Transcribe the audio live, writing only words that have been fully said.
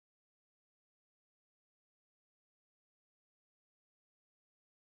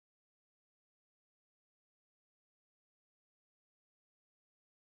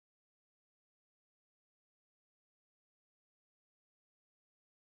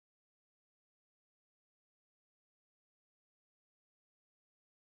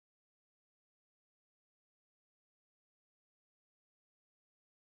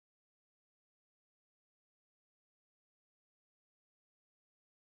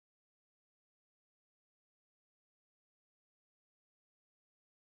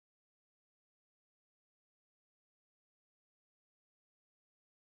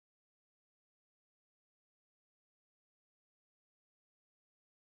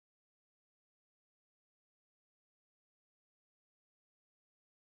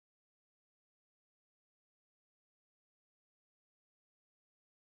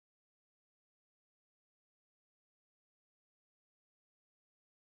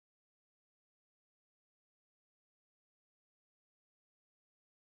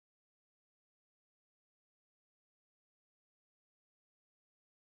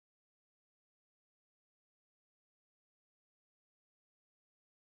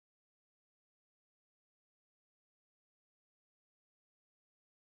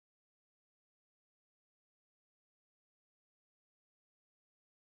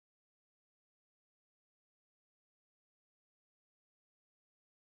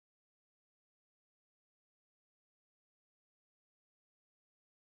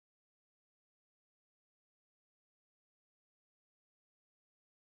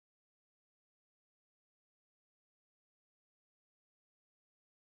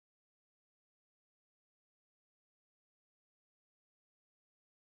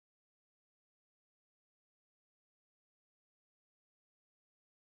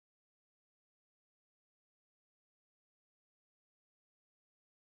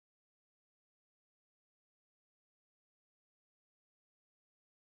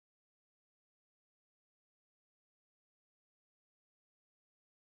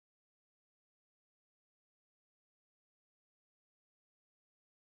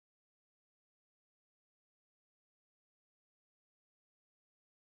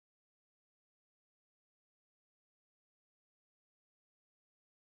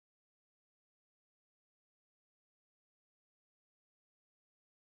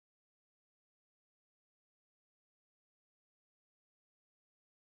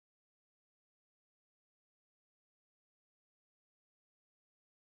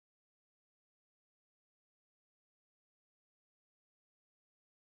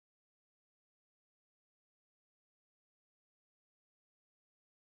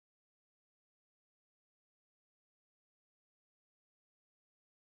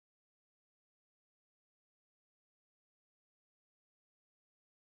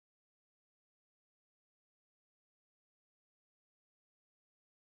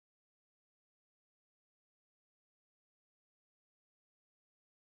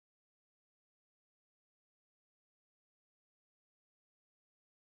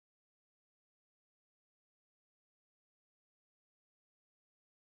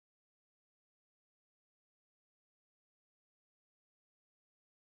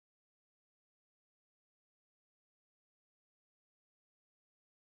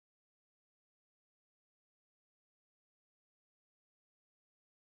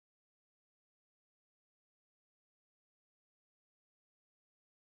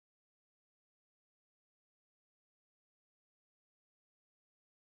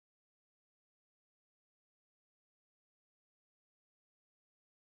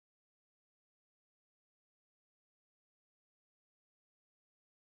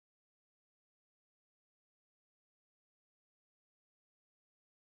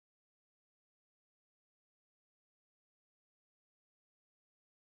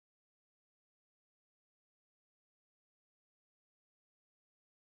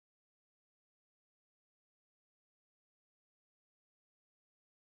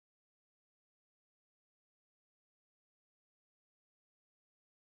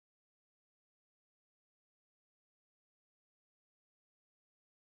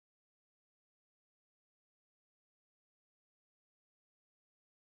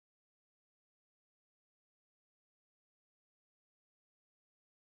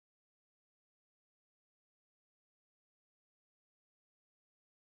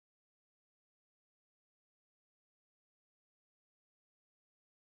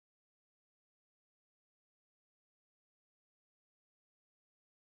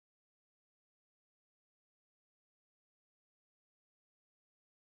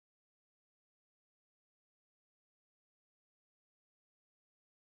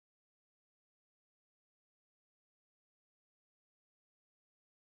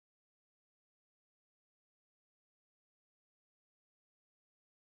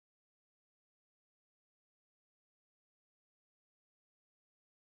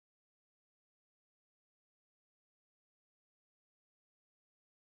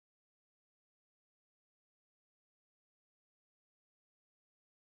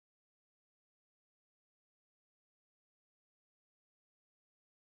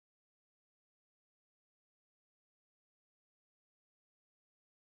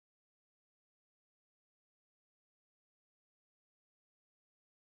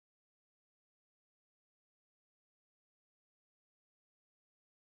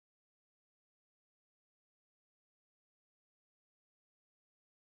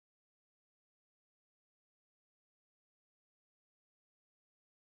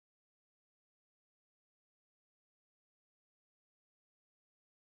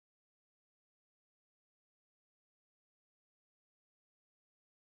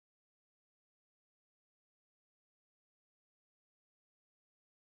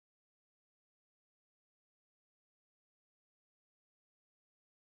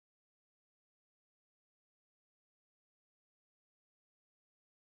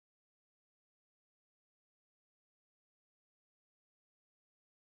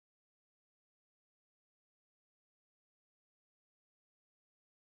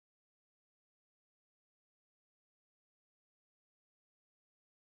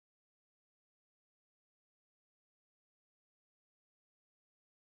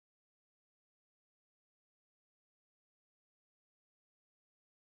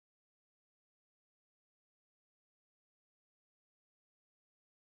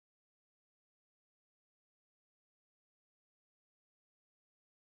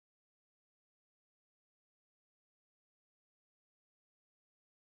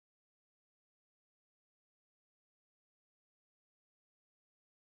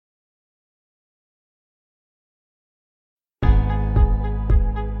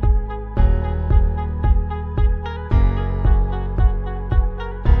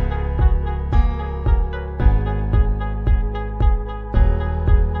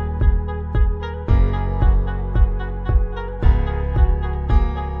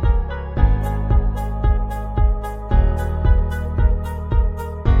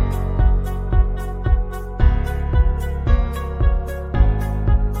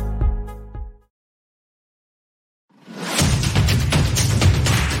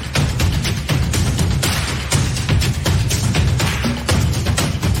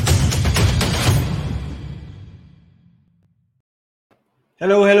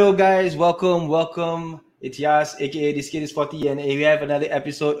Hello, guys. Welcome. It's Yas, aka This Kid is 40, and we have another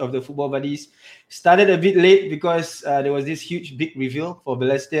episode of the Football Buddies. Started a bit late because there was this huge big reveal for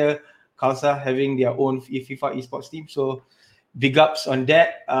Balestier Khalsa having their own FIFA esports team. So big ups on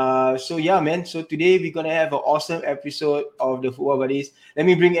that. So today we're gonna have an awesome episode of the Football Buddies. Let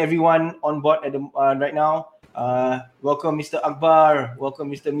me bring everyone on board at the right now. Welcome, Mr. Akbar.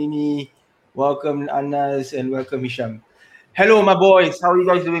 Welcome, Mr. Mimi. Welcome, Anas, and welcome, Hisham. Hello, my boys. How are you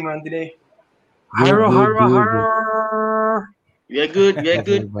guys doing, man, today? Good. We are good.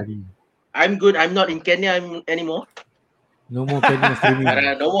 Everybody. I'm good. I'm not in Kenya anymore. No more Kenya streaming.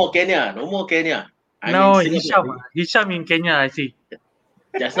 No more Kenya. I'm No, in Singapore. Hisham in Kenya, I see.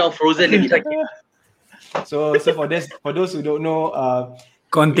 Just now frozen a bit. So for those who don't know,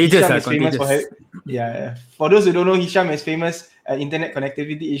 Contagious. Hisham is famous for those who don't know, Hisham is famous at internet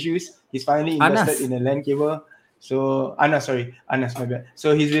connectivity issues. He's finally invested in a LAN cable. So Anas, my bad.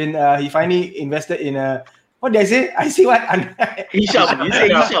 So he finally invested in a, what did I say? I see what? Hisham, you say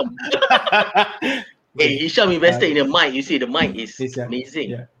Hisham. Hey, Hisham invested in a mic. You see, the mic is amazing.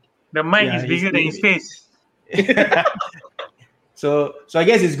 Yeah. The mic is bigger than his face. So I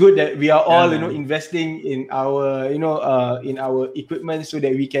guess it's good that we are all investing in our in our equipment so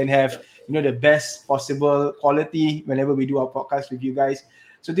that we can have the best possible quality whenever we do our podcast with you guys.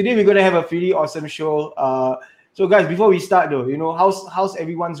 So today we're gonna have a pretty awesome show. So guys, before we start though, how's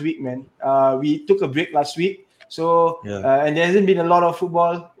everyone's week, man? We took a break last week, so and there hasn't been a lot of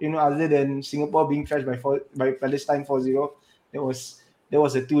football, other than Singapore being trashed by Palestine 4-0. There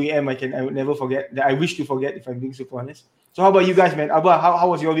was a 2 a.m. I would never forget. That I wish to forget, if I'm being super honest. So how about you guys, man? Abba, how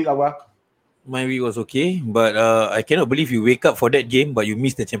was your week, Abba? My week was okay, but I cannot believe you wake up for that game, but you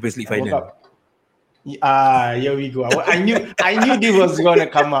missed the Champions League final. Here we go. I knew this was gonna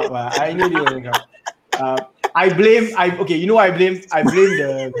come up. I knew this was gonna come up. I blame the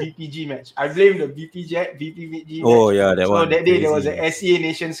VPG match. I blame the VPG match. Oh yeah, that one. So that day there was a SEA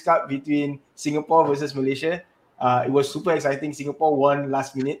Nations Cup between Singapore versus Malaysia. It was super exciting. Singapore won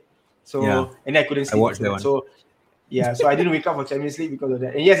last minute. So and I couldn't sleep. I watched that one. So I didn't wake up for Champions League because of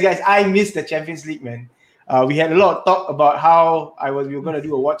that. And yes, guys, I missed the Champions League, man. We had a lot of talk about how we were gonna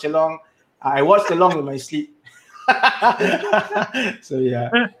do a watch along. I watched along in my sleep. So yeah.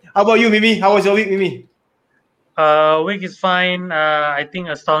 How about you, Mimi? How was your week, Mimi? Week is fine. I think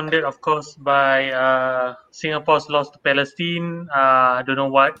astounded, of course, by Singapore's loss to Palestine. I don't know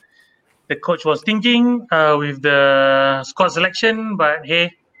what the coach was thinking with the squad selection, but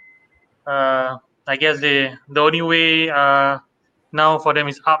hey, I guess the only way now for them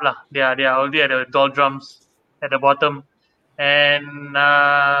is up lah. They are already at the doldrums at the bottom, and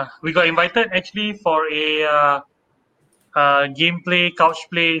we got invited actually for a gameplay couch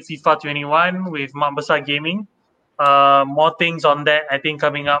play FIFA 21 with Mak Besar Gaming. More things on that, I think,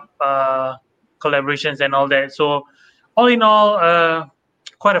 coming up, collaborations and all that. So all in all,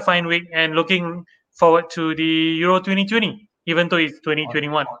 quite a fine week, and looking forward to the Euro 2020, even though it's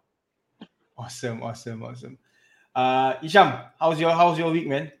 2021. Awesome. Hisham, how's your week,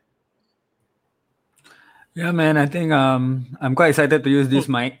 man? Yeah, man, I think I'm quite excited to use this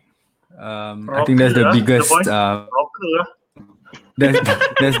mic. I think that's the biggest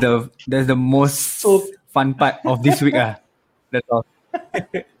that's the most fun part of this week. That's all.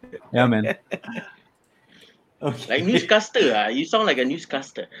 Yeah, man. Okay. Like newscaster. You sound like a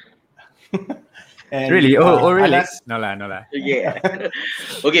newscaster. Really? Really? Anas? No lah. Yeah.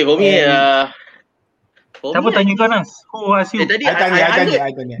 Okay, for me, Siapa tanya kau, Nas? Who asked you? Tadi I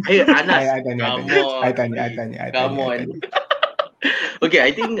tanya. Hey, Anas. I tanya. Come on. Okay,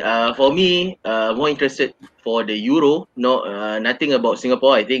 I think for me, more interested for the Euro. No, nothing about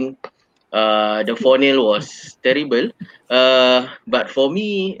Singapore. I think the 4-0 was terrible. But for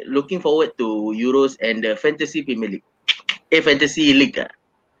me, looking forward to Euros and the Fantasy Premier League. Fantasy League.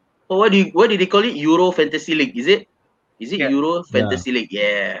 What do they call it? Euro Fantasy League, is it? Euro Fantasy League?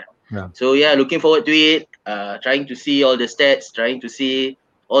 Yeah. So looking forward to it. Trying to see all the stats, trying to see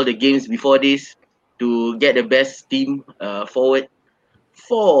all the games before this to get the best team forward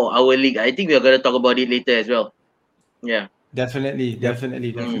for our league. I think we are going to talk about it later as well. Yeah. Definitely.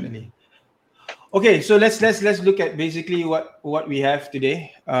 Okay, so let's look at basically what we have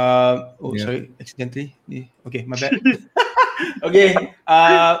today. Sorry, accidentally. Okay, my bad. Okay.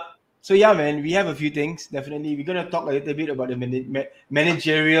 So man, we have a few things. Definitely, we're gonna talk a little bit about the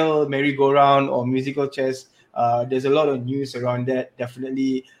managerial merry-go-round or musical chairs. There's a lot of news around that.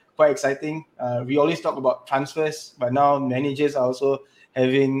 Definitely quite exciting. We always talk about transfers, but now managers are also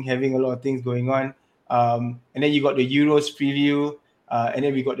having a lot of things going on. And then you got the Euros preview. and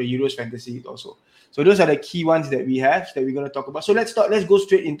then we got the Euros Fantasy League also. So those are the key ones that we have that we're going to talk about. So let's go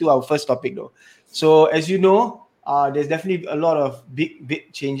straight into our first topic though. So as you know, there's definitely a lot of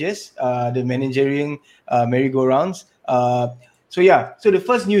big changes, the managerial merry-go-rounds. So the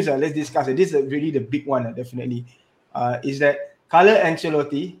first news, let's discuss it. This is really the big one, definitely, is that Carlo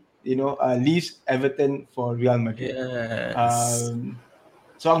Ancelotti, leaves Everton for Real Madrid. Yes.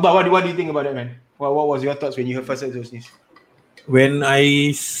 So Akbar, what do you think about that, man? What was your thoughts when you first heard those news? When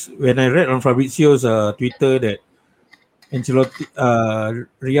I read on Fabrizio's Twitter that Ancelotti,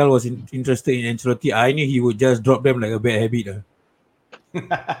 Real was interested in Ancelotti, I knew he would just drop them like a bad habit.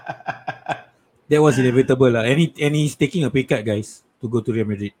 That was inevitable. And he's taking a pay cut, guys, to go to Real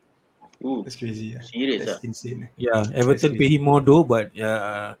Madrid. Ooh, That's crazy. serious. That's insane. Yeah, Everton pay him more though, but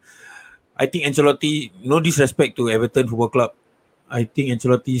I think Ancelotti, no disrespect to Everton Football Club, I think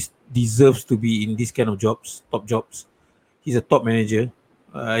Ancelotti deserves to be in this kind of jobs, top jobs. He's a top manager.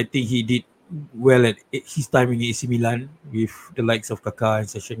 I think he did well at his time in AC Milan with the likes of Kaká and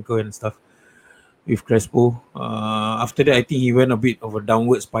Shevchenko and stuff, with Crespo. After that, I think he went a bit of a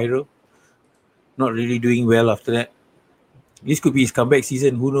downward spiral. Not really doing well after that. This could be his comeback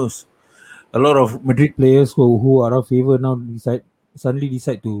season. Who knows? A lot of Madrid players who are out of favor now suddenly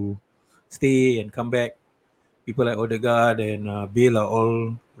decide to stay and come back. People like Odegaard and Bale are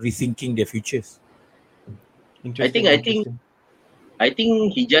all rethinking their futures. I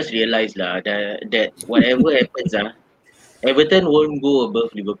think he just realised that whatever happens, Everton won't go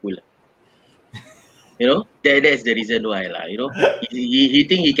above Liverpool. That's the reason why he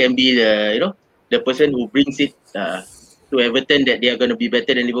think he can be the person who brings it to Everton, that they are going to be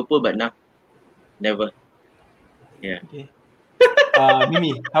better than Liverpool, but nah, never. Yeah. Okay.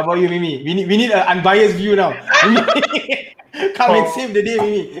 Mimi, how about you, Mimi? We need an unbiased view now. Come and save the day,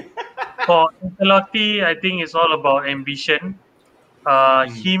 Mimi. For Ancelotti, I think it's all about ambition.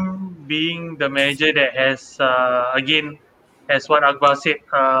 Him being the manager that has, again, as what Akbar said,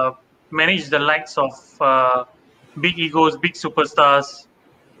 managed the likes of big egos, big superstars,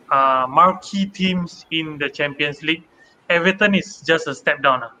 marquee teams in the Champions League. Everton is just a step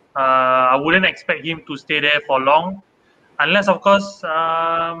down. I wouldn't expect him to stay there for long, unless, of course,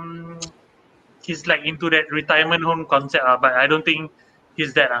 he's like into that retirement home concept. But I don't think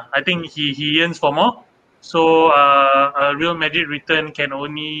he's that. I think he yearns for more. So a Real Madrid return can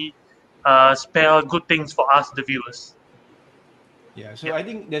only spell good things for us, the viewers. Yeah, so I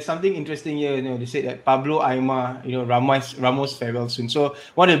think there's something interesting here. They said that Pablo Aimar, Ramos farewell soon. So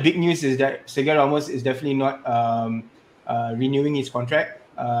one of the big news is that Sergio Ramos is definitely not renewing his contract.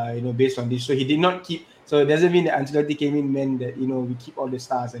 Based on this, so he did not keep. So it doesn't mean that Ancelotti came in meant that we keep all the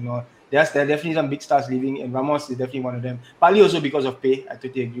stars and all. There are definitely some big stars leaving, and Ramos is definitely one of them. Partly also because of pay. I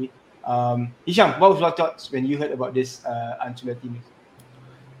totally agree. Hisham, what was your thoughts when you heard about this Ancelotti news?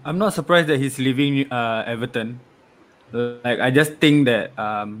 I'm not surprised that he's leaving Everton. Like, I just think that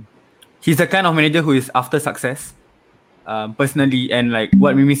he's the kind of manager who is after success, personally, and like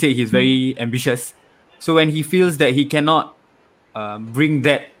what Mimi said, he's very ambitious. So when he feels that he cannot bring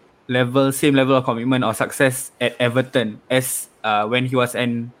that same level of commitment or success at Everton as when he was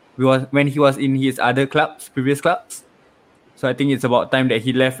in his other previous clubs. So I think it's about time that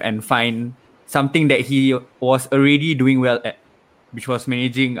he left and find something that he was already doing well at, which was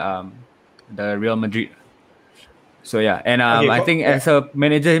managing the Real Madrid. So yeah, and I think as a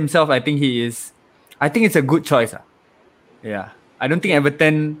manager himself, I think it's a good choice. Yeah, I don't think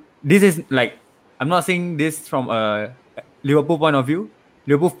Everton. This is like, I'm not saying this from a Liverpool point of view,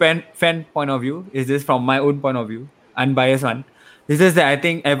 Liverpool fan point of view. Is this from my own point of view, unbiased one? This is that I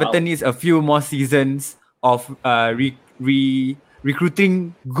think Everton needs a few more seasons of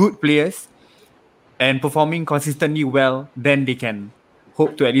recruiting good players and performing consistently well. Then they can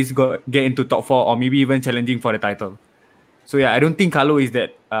hope to at least get into top 4 or maybe even challenging for the title. So yeah, I don't think Carlo is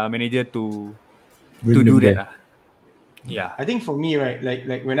that manager to do that. Yeah, I think for me, right,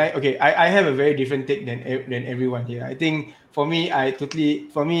 like when I have a very different take than everyone here. I think for me,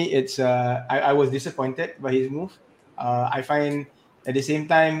 it's I was disappointed by his move. I find at the same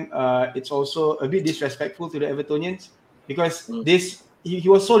time it's also a bit disrespectful to the Evertonians, because he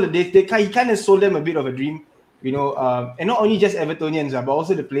was sold. He kind of sold them a bit of a dream, and not only just Evertonians, but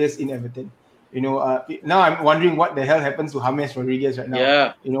also the players in Everton. Now I'm wondering what the hell happens to James Rodriguez right now.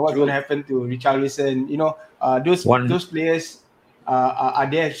 Yeah, what's going to happen to Richarlison? Those players are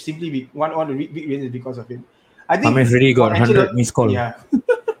there simply one of the big reasons because of him. I think James really got 100 missed call. Yeah,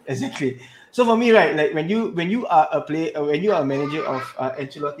 exactly. So for me, right, like when you are a player, when you are a manager of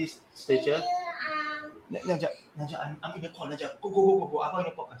Ancelotti's stature. Najak, I'm in the call. Najak, go. I'm on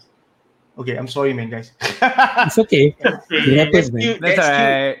the podcast. Okay, I'm sorry, man, guys. It's okay. It happens, man. That's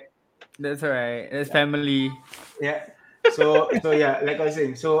alright. That's alright. That's family. Yeah. So yeah, like I was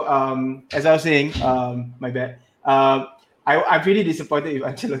saying. So as I was saying, my bad. I'm really disappointed with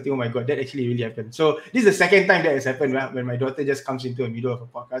Ancelotti. Oh my god, that actually really happened. So this is the second time that has happened, right? When my daughter just comes into the middle of a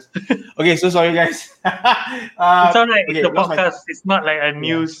podcast. Okay, so sorry guys. It's alright. okay, It's a lost my- podcast. It's not like a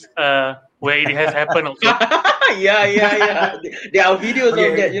news where it has happened also. yeah. There are videos Okay,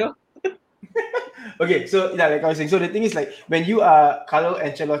 of that, okay. you know. Okay, so yeah, like I was saying, so the thing is like when you are Carlo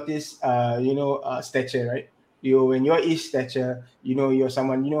Ancelotti's stature, right? When you're his stature, you're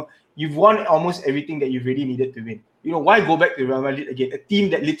someone, you've won almost everything that you've really needed to win. Why go back to Real Madrid again? A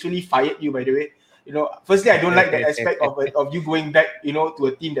team that literally fired you, by the way. Firstly, I don't like that aspect of you going back, to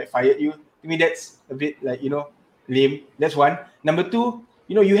a team that fired you. To me, that's a bit like, lame. That's one. Number two,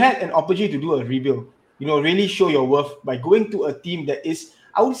 you had an opportunity to do a rebuild, really show your worth by going to a team that is,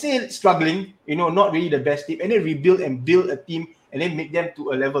 I would say, struggling, not really the best team, and then rebuild and build a team and then make them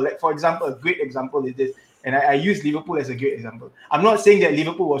to a level. Like, for example, a great example is this, and I use Liverpool as a great example. I'm not saying that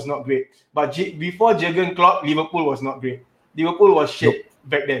Liverpool was not great, but before Jurgen Klopp, Liverpool was not great. Liverpool was shit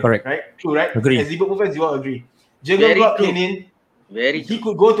back then. Correct. Right? True, right? Agree. As Liverpool fans, you all agree. Jurgen Very Klopp true. came in. He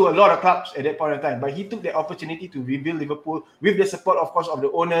could go to a lot of clubs at that point in time, but he took the opportunity to rebuild Liverpool with the support, of course, of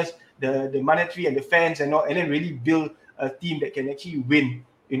the owners, the monetary and the fans and all, and then really build a team that can actually win,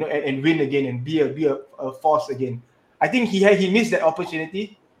 and win again and be a force again. I think he missed that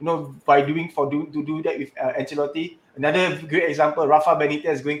opportunity, by to do that with Ancelotti. Another great example, Rafa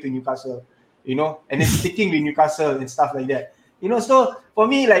Benitez going to Newcastle, and then sticking with Newcastle and stuff like that. So for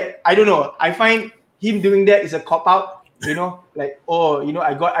me, like, I don't know, I find him doing that is a cop out. Like,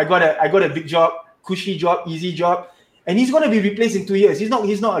 I got a big job, cushy job, easy job, and he's gonna be replaced in 2 years. He's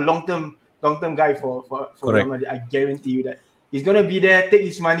not a long term guy for Real Madrid. I guarantee you that he's gonna be there, take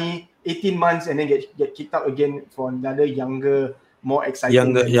his money, 18 months, and then get kicked out again for another younger, more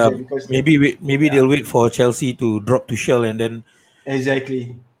exciting manager. Because maybe they'll wait for Chelsea to drop Tuchel and then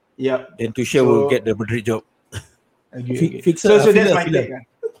exactly, yeah. Then Tuchel will get the Madrid job. Agree. So that's my take.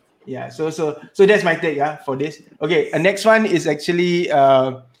 Yeah, so that's my take for this. Okay, next one is actually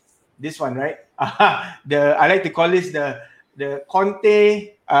this one, right? I like to call this the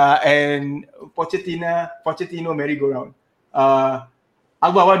Conte and Pochettino merry-go-round.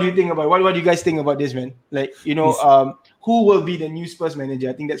 Akbar, what do you think about what do you guys think about this, man? Like, who will be the new Spurs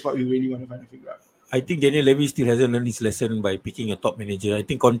manager? I think that's what we really want to find a figure out. I think Daniel Levy still hasn't learned his lesson by picking a top manager. I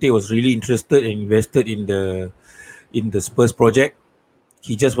think Conte was really interested and invested in the Spurs project.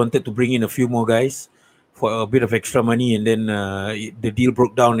 He just wanted to bring in a few more guys for a bit of extra money, and then the deal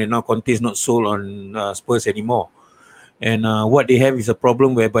broke down, and now Conte is not sold on Spurs anymore. And what they have is a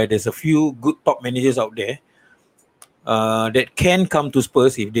problem whereby there's a few good top managers out there that can come to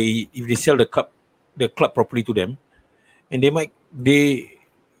Spurs if they sell the club properly to them, and they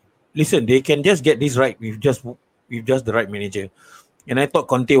can just get this right with just the right manager. And I thought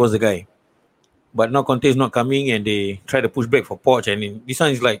Conte was the guy. But now Conte is not coming, and they try to push back for Poch. And this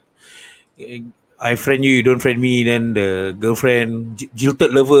one is like, I friend you, you don't friend me. Then the girlfriend,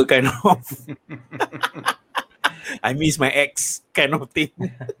 jilted lover kind of. I miss my ex kind of thing.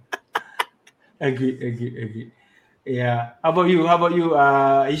 Agree. Yeah. How about you,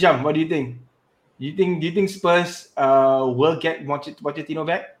 Hisham? What do you think? Do you think Spurs will get Pochettino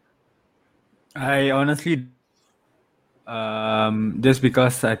back? I honestly, just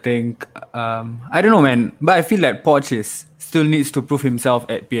because I think, I don't know, man, but I feel like Poch still needs to prove himself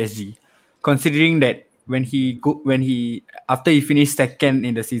at PSG, considering that when he after he finished second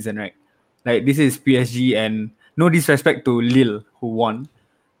in the season, right? Like, this is PSG, and no disrespect to Lille who won,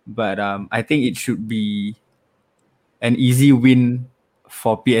 but I think it should be an easy win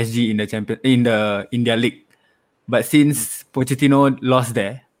for PSG in their league. But since Pochettino lost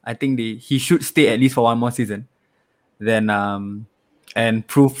there, I think he should stay at least for one more season, then and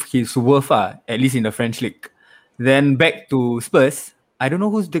prove his worth at least in the French league. Then back to Spurs, I don't know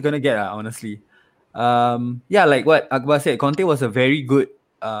who's they're gonna get, honestly. Like what Akbar said, Conte was a very good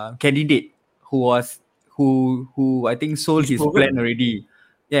candidate who I think sold his plan already.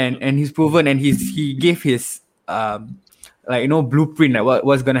 Yeah, and he's proven, and he gave his blueprint, like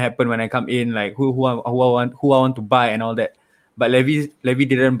what's gonna happen when I come in, like who I want to buy and all that. But Levy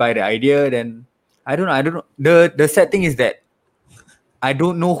didn't buy the idea. Then I don't know. The sad thing is that I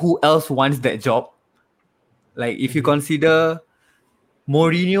don't know who else wants that job. Like, if you consider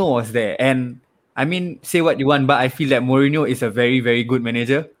Mourinho was there, and I mean, say what you want, but I feel that Mourinho is a very, very good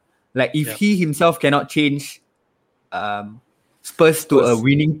manager. Like, if he himself cannot change Spurs to a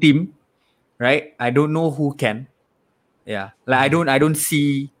winning team, right? I don't know who can. Yeah, like I don't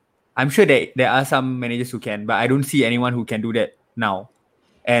see I'm sure that there are some managers who can, but I don't see anyone who can do that now.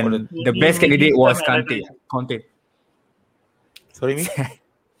 And the best candidate was Conte. Sorry, me?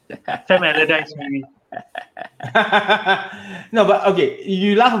 Sam Allardyce, maybe. No, but okay,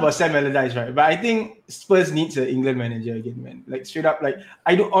 you laugh about Sam Allardyce, right? But I think Spurs needs an England manager again, man. Like straight up, like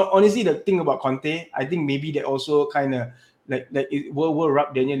I don't honestly the thing about Conte, I think maybe that also kind of like it will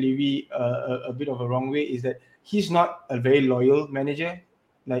rub Daniel Levy a bit of a wrong way is that he's not a very loyal manager.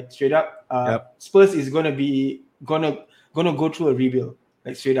 Like straight up, Spurs is gonna go through a rebuild,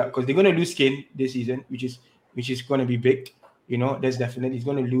 like straight up, because they're gonna lose Kane this season, which is gonna be big. You know, that's definitely he's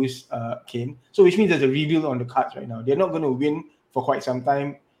going to lose Kane. So which means there's a rebuild on the cards right now. They're not going to win for quite some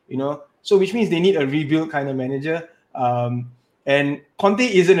time, you know. So which means they need a rebuild kind of manager. And Conte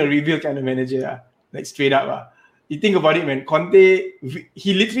isn't a rebuild kind of manager, like straight up. You think about it, man. Conte,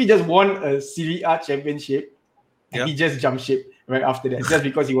 he literally just won a Serie A championship and he just jumped ship right after that, just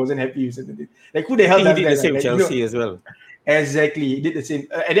because he wasn't happy with certain things. Like who the hell does that? He did the same with Chelsea as well. Exactly, he did the same.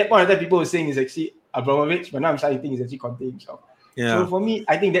 At that point of time, people were saying it's actually Abramovich, but now I'm starting to think it's actually Conte himself. Yeah. So for me,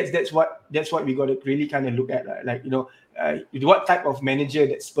 I think that's what we got to really kind of look at, like you know, what type of manager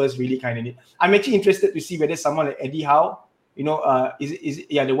that Spurs really kind of need. I'm actually interested to see whether someone like Eddie Howe, you know, is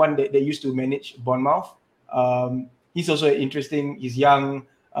the one that used to manage Bournemouth. He's also interesting. He's young.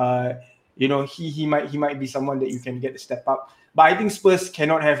 You know, he might be someone that you can get to step up. But I think Spurs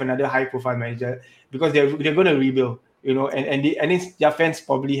cannot have another high profile manager because they're going to rebuild. You know, and their fans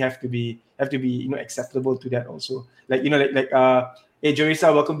probably have to be you know acceptable to that also. Like you know hey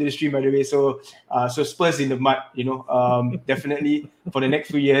Jorisa, welcome to the stream by the way. So Spurs in the mud, you know, definitely for the next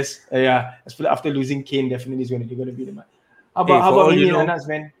few years. After losing Kane, definitely they're going to be the mud. How about me and Anas,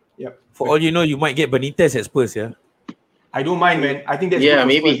 man? Yep. For all you know, you might get Benitez at Spurs, yeah. I don't mind, man. I think that's good for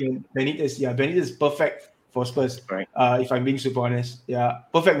maybe. Spurs, man. Benitez is perfect for Spurs. Right. If I'm being super honest,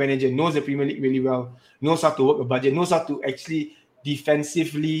 perfect manager, knows the Premier League really well, knows how to work a budget, knows how to actually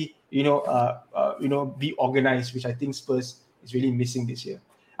defensively, you know, be organized, which I think Spurs is really missing this year.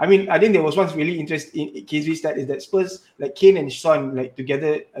 I mean, I think there was one really interesting KZ stat is that Spurs, like Kane and Son, like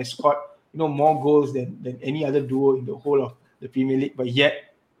together scored, you know, more goals than any other duo in the whole of the Premier League, but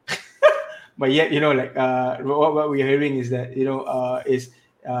yet, you know, like what we're hearing is that you know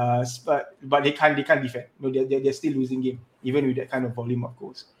but they can't defend. No, they're still losing game even with that kind of volume of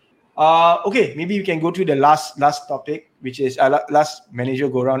goals. Okay, maybe we can go to the last topic, which is last manager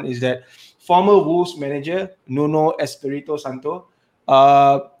go round is that former Wolves manager Nuno Espirito Santo,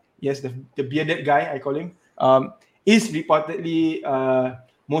 yes, the bearded guy I call him, is reportedly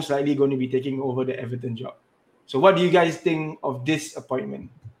most likely going to be taking over the Everton job. So what do you guys think of this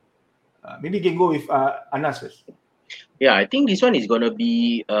appointment? Maybe you can go with Anas first. Yeah, I think this one is going to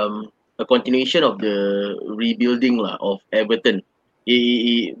be a continuation of the rebuilding of Everton.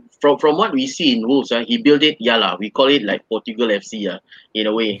 From what we see in Wolves, he built it, we call it like Portugal FC, in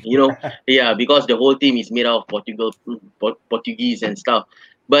a way, you know, because the whole team is made out of Portuguese and stuff.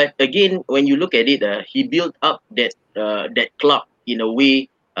 But again, when you look at it, he built up that club in a way,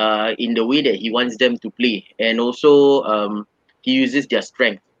 in the way that he wants them to play, and also he uses their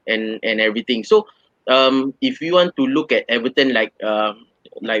strength and everything. So if you want to look at Everton like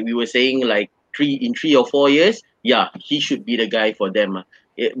we were saying, like 3 or 4 years, he should be the guy for them.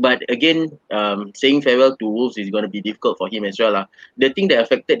 But again, saying farewell to Wolves is going to be difficult for him as well. The thing that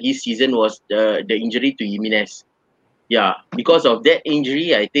affected his season was the injury to Jimenez. Because of that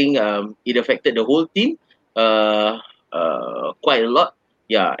injury, I think it affected the whole team quite a lot.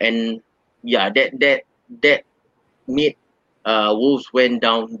 That made Wolves went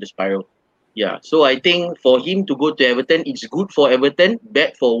down the spiral. So I think for him to go to Everton, it's good for Everton,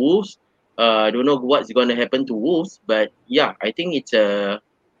 bad for Wolves. I don't know what's going to happen to Wolves, but I think it's a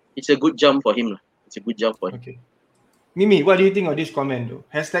good jump for him. It's a good jump for him. Okay. Mimi, what do you think of this comment though?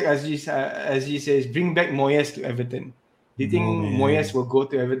 Hashtag as he says, bring back Moyes to Everton. Do you think Moyes will go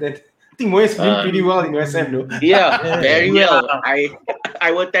to Everton? I think Moyes doing pretty well in West Ham though. Very well. I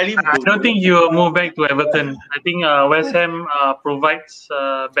will tell him. I don't think he will move back to Everton. I think West Ham provides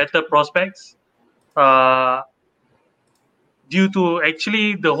better prospects due to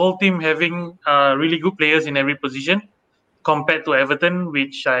actually the whole team having really good players in every position compared to Everton,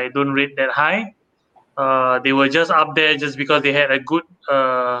 which I don't rate that high. They were just up there just because they had a good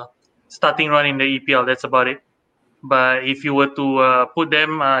starting run in the EPL. That's about it. But if you were to put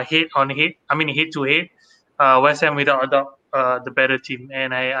them head to head, West Ham without a doubt the better team.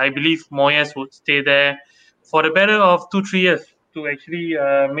 And I believe Moyes would stay there for the better of 2-3 years to actually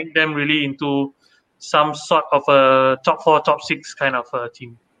make them really into some sort of a top 4, top 6 kind of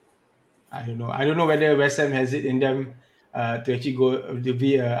team. I don't know whether West Ham has it in them. to actually go to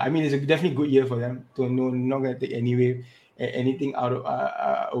be. I mean, it's a definitely good year for them. So not going to take anything out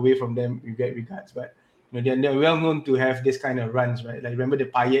of away from them in that regards. But they're well known to have this kind of runs, right? Like remember the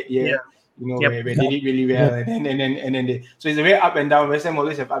Payet year, where they did really well, and then they. So it's a very up and down. West Ham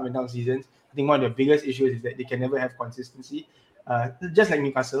always have up and down seasons. I think one of the biggest issues is that they can never have consistency. Just like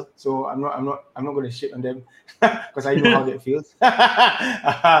Newcastle, so I'm not going to shit on them because I know how that feels.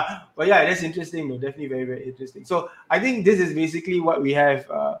 But yeah, that's interesting though. Definitely very, very interesting. So I think this is basically what we have.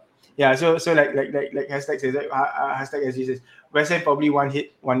 So like hashtag says hashtag as says, West Ham probably one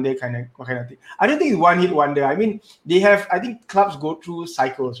hit wonder kind of thing. I don't think it's one hit wonder. I mean, they have. I think clubs go through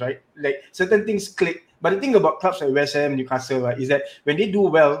cycles, right? Like certain things click. But the thing about clubs like West Ham, Newcastle, right, is that when they do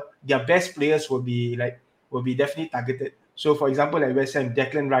well, their best players will be definitely targeted. So, for example, like West Ham,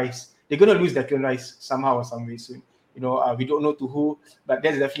 Declan Rice, they're going to lose Declan Rice somehow or some way soon. We don't know to who, but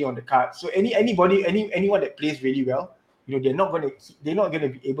that's definitely on the card. So, anyone that plays really well, they're not going to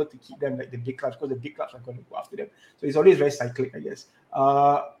be able to keep them like the big clubs because the big clubs are going to go after them. So, it's always very cyclic, I guess.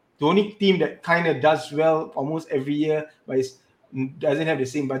 The only team that kind of does well almost every year, but doesn't have the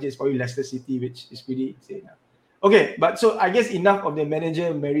same budget is probably Leicester City, which is pretty insane. Okay, but so I guess enough of the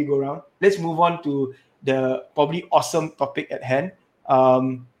manager merry-go-round. Let's move on to the probably awesome topic at hand.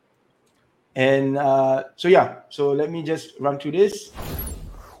 So let me just run through this.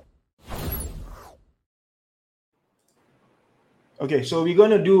 Okay, so we're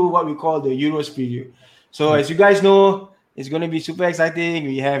going to do what we call the Euros preview. So as you guys know, it's going to be super exciting.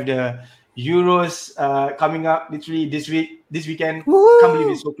 We have the Euros coming up literally this weekend. Woo! I can't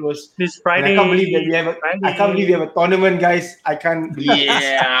believe it's so close. This Friday. And I can't believe that we have a tournament, guys. I can't believe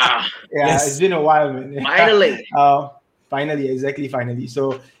Yeah. Yes. It's been a while, man. Finally. Finally.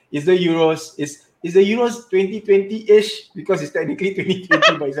 So it's the Euros. Is the Euros 2020-ish because it's technically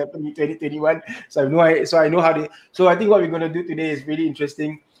 2020, but it's happening in 2021. So I know how they. So I think what we're gonna do today is really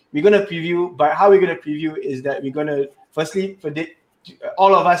interesting. We're gonna preview, but how we're gonna preview is that we're gonna firstly predict.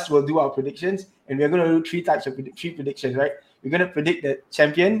 All of us will do our predictions, and we're gonna do three predictions, right? We're gonna predict the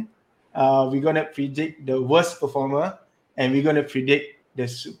champion, we're gonna predict the worst performer, and we're gonna predict the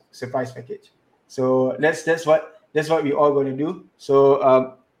surprise package. So that's what we're all gonna do.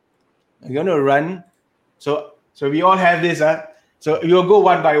 So we're gonna run. So we all have this. So we'll go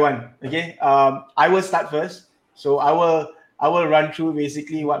one by one. Okay. I will start first. So I will run through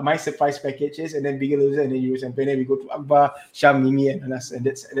basically what my surprise package is, and then bigger loser, and then Euros and then we go to Akbar, Sham, Mimi, and Anas, and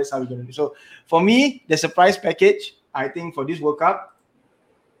that's how we're gonna do. So for me, the surprise package, I think for this World Cup,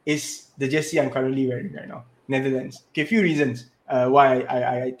 is the jersey I'm currently wearing right now, Netherlands. Okay, a few reasons why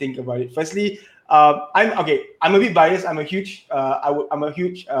I think about it. Firstly, I'm a bit biased. I'm a huge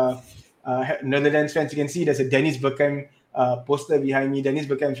Netherlands fan. You can see there's a Dennis Bergkamp poster behind me. Dennis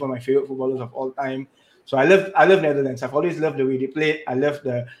Bergkamp is one of my favorite footballers of all time. So I love Netherlands. I've always loved the way they play. I love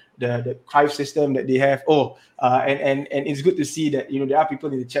the Cruyff system that they have. And it's good to see that there are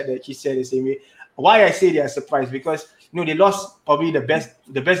people in the chat that actually share the same way. Why I say they are surprised because they lost probably the best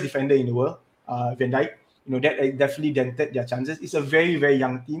defender in the world, Van Dijk. That definitely dented their chances. It's a very, very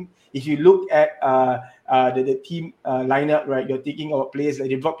young team. If you look at the team lineup, right, you're thinking about players like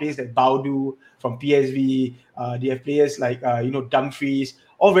they brought players like Baudu from PSV. They have players like Dumfries,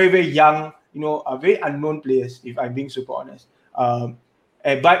 all very, very young. Very unknown players, if I'm being super honest.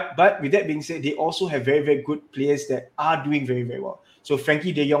 But with that being said, they also have very, very good players that are doing very, very well. So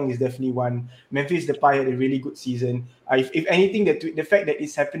Frankie De Jong is definitely one. Memphis Depay had a really good season. If anything, the fact that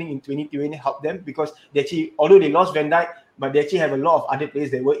it's happening in 2020 helped them because they actually, although they lost Van Dijk, but they actually have a lot of other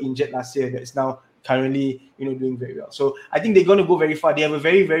players that were injured last year that's now currently doing very well. So I think they're going to go very far. They have a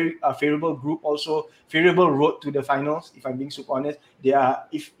very, very favorable group, also favorable road to the finals. If I'm being super honest, they are.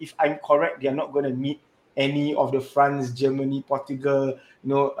 If I'm correct, they are not going to meet any of the France, Germany, Portugal,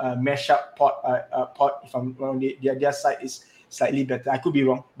 mashup pot. If I'm wrong, their side is slightly better. I could be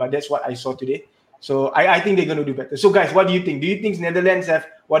wrong, but that's what I saw today. So I think they're going to do better. So guys, what do you think? Do you think Netherlands have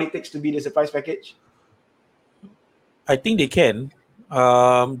what it takes to be the surprise package? I think they can.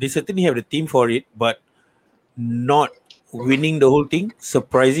 They certainly have the team for it, but not winning the whole thing,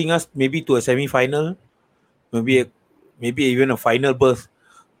 surprising us maybe to a semi-final, maybe even a final berth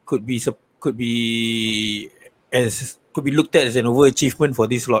could be looked at as an overachievement for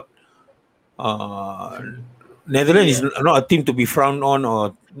this lot. Netherlands is not a team to be frowned on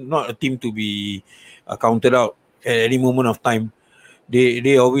or not a team to be counted out at any moment of time.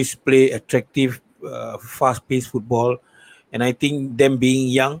 They always play attractive, fast-paced football, and I think them being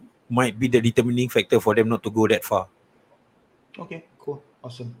young might be the determining factor for them not to go that far. Okay, cool,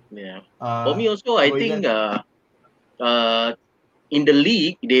 awesome. Yeah. For me also, I think in the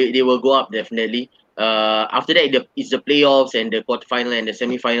league they will go up definitely. After that, it's the playoffs and the quarterfinal and the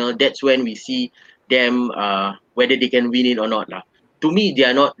semi-final. That's when we see them whether they can win it or not lah. To me, they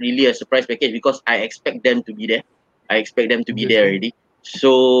are not really a surprise package because I expect them to be there. I expect them to be there already.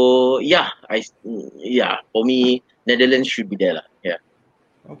 So for me, Netherlands should be there lah. Yeah.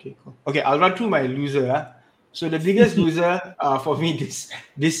 Okay, cool. Okay, I'll run through my loser. So the biggest loser for me for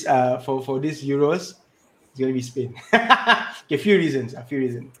this Euros is going to be Spain. Okay, a few reasons.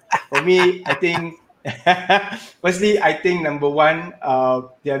 For me, I think firstly, I think number one,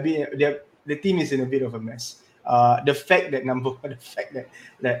 the team is in a bit of a mess. The fact that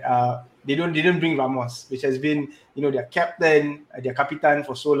they didn't bring Ramos, which has been their captain, their capitan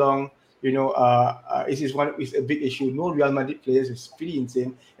for so long. It's a big issue. No Real Madrid players is pretty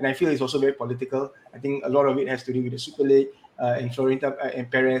insane, and I feel it's also very political. I think a lot of it has to do with the Super League and Florenta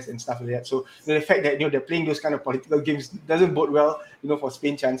and Perez and stuff like that. So the fact that they're playing those kind of political games doesn't bode well, for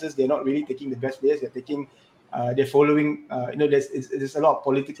Spain chances. They're not really taking the best players. They're following. There's a lot of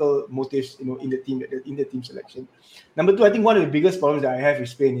political motives, in the team selection. Number two, I think one of the biggest problems that I have with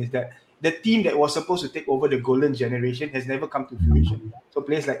Spain is that the team that was supposed to take over the golden generation has never come to fruition. So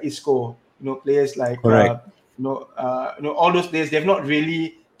players like Isco, players like all those players, they've not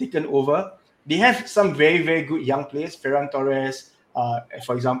really taken over. They have some very, very good young players, Ferran Torres,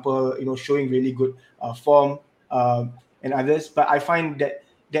 for example, showing really good form, and others. But I find that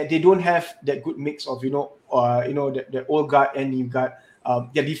they don't have that good mix of the old guard and new guard.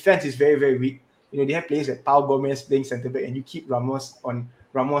 Their defense is very, very weak. They have players like Pau Gomez playing centre back, and you keep Ramos on.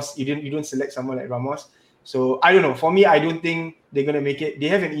 Ramos, you don't select someone like Ramos. So I don't know. For me, I don't think they're gonna make it. They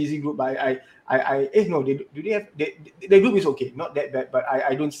have an easy group, but the group is okay, not that bad, but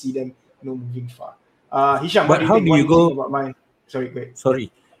I don't see them moving far. Hisham, but how do you go about mine? Sorry,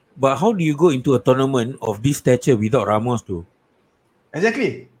 but how do you go into a tournament of this stature without Ramos too?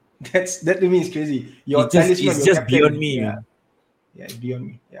 Exactly. That to me is crazy. It's just beyond me. Yeah, it's beyond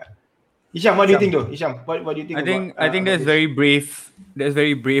me. Yeah. Hisham, what do you think though? Hisham, what do you think? I think that's very brave. That's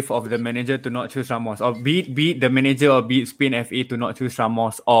very brave of the manager to not choose Ramos, or be it the manager or be it Spain FA to not choose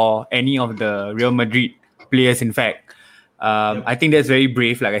Ramos or any of the Real Madrid players. In fact, I think that's very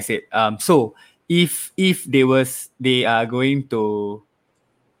brave. Like I said, so if they are going to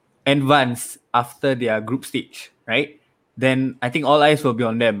advance after their group stage, right? Then I think all eyes will be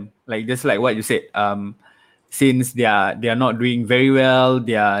on them. Like just like what you said. Since they are not doing very well,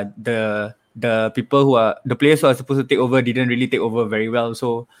 the people who are the players who are supposed to take over didn't really take over very well.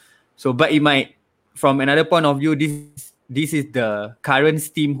 So but it might, from another point of view, this is the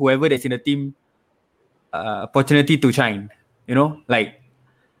current team, whoever that's in the team, opportunity to shine. Like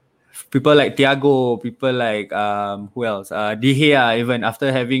people like Thiago, people like who else? De Gea, even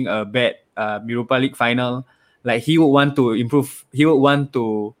after having a bad Europa League final, like he would want to improve. He would want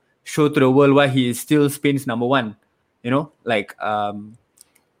to show to the world why he is still Spain's number one. Like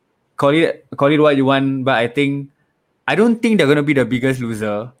call it what you want, but I don't think they're gonna be the biggest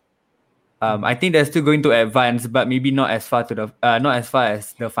loser. I think they're still going to advance, but maybe not as far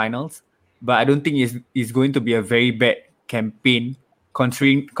as the finals. But I don't think it's going to be a very bad campaign,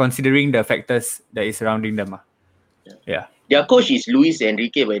 considering the factors that is surrounding them. Yeah. Their coach is Luis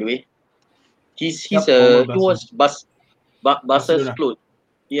Enrique, by the way. He was Barca's close.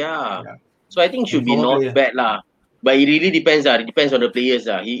 Yeah. So I think should be not bad lah. But it really depends. It depends on the players.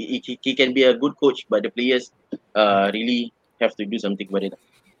 He can be a good coach, but the players really have to do something about it.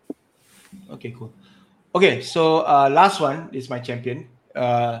 Okay, cool. Okay, so last one is my champion.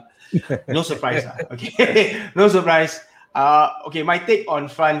 No surprise. Okay, no surprise. Okay, my take on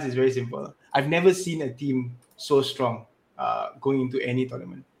France is very simple. I've never seen a team so strong going into any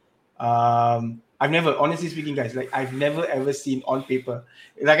tournament. I've never, honestly speaking, guys, I've never ever seen on paper,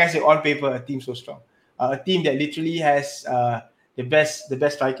 like I said, on paper, a team so strong. A team that literally has the best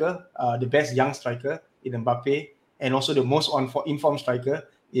striker, the best young striker in Mbappe, and also the most informed striker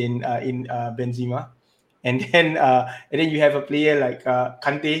in Benzema. And then you have a player like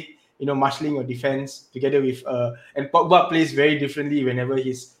Kante, marshalling your defense together with and Pogba plays very differently whenever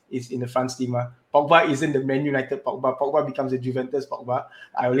he's in the France team. Pogba isn't the Man United Pogba. Pogba becomes the Juventus Pogba.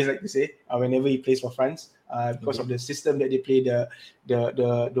 I always like to say whenever he plays for France because of the system that they play, the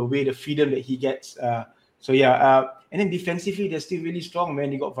way, the freedom that he gets. And then defensively they're still really strong,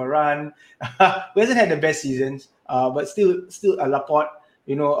 man. You got Varane, who hasn't had the best seasons, but still Laporte.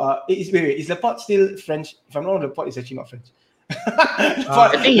 Is Laporte still French? If I'm not wrong, Laporte is actually not French.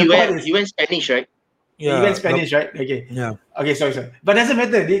 I think he went Spanish, right? Yeah, he went Spanish, right? Okay. Yeah. Okay, sorry. But doesn't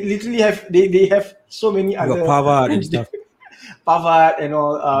matter. They literally have they have so many other Pavard and stuff. Pavard and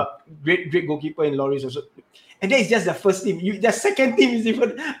all. Great goalkeeper in Loris also. And that is just the first team. The second team is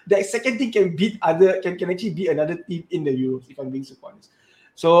even. The second team can actually beat another team in the Euros. If I'm being so honest.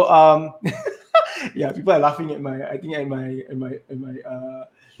 So yeah, people are laughing at my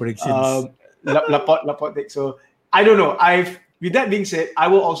predictions. Laporte take. So I don't know. With that being said, I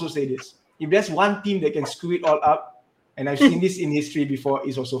will also say this: if there's one team that can screw it all up, and I've seen this in history before,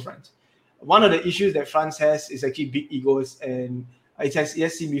 is also France. One of the issues that France has is actually big egos, and it has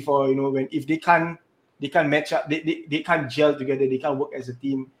seen before. When if they can't match up, they can't gel together, they can't work as a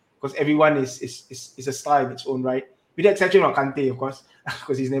team because everyone is a star in its own right. With the exception of Kante, of course,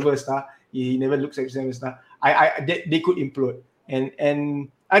 because he's never a star. He never looks like he's a star. They could implode, and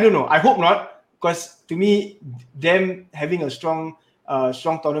I don't know. I hope not, because to me, them having a strong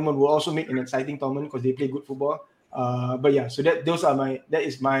tournament will also make an exciting tournament because they play good football. But yeah, so that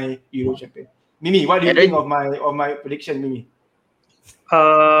is my Euro champion. Mimi, what do you think of my prediction, Mimi?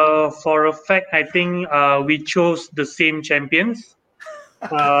 For a fact, I think we chose the same champions.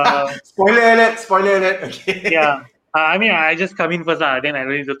 Spoiler alert. Okay. Yeah. I mean, I just come in first, then I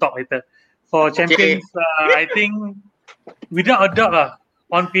need to talk later. For champions, I think without a doubt,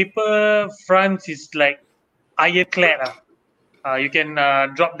 on paper, France is like ironclad. You can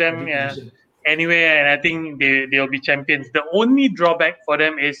drop them anywhere, and I think they'll be champions. The only drawback for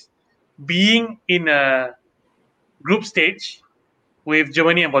them is being in a group stage with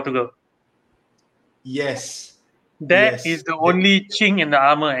Germany and Portugal. Yes. That is the only chink in the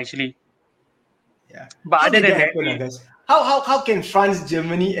armor, actually. Yeah. But other than that, guys? How can France,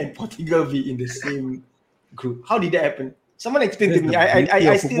 Germany, and Portugal be in the same group? How did that happen? Someone explain to me.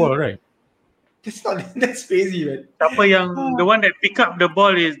 I still. Right. That's crazy, man. Siapa yang the one that pick up the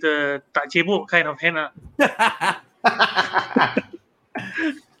ball is the tak cebok kind of hand.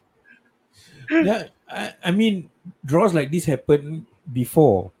 Yeah, I mean, draws like this happen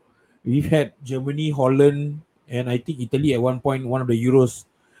before. We've had Germany, Holland, and I think Italy at one point, one of the Euros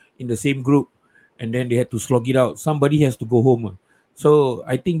in the same group, and then they had to slog it out. Somebody has to go home. So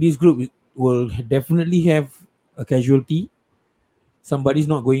I think this group will definitely have a casualty. Somebody's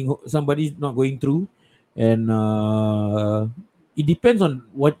not going through, and it depends on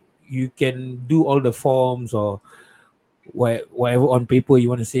what you can do, all the forms or whatever on paper you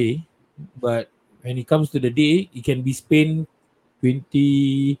want to say. But when it comes to the day, it can be Spain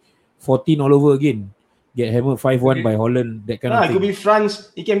 2014 all over again. Get hammered 5-1 by Holland, that kind of thing. It could be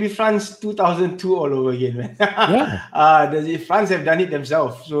France. It can be France 2002 all over again, man. Yeah. France have done it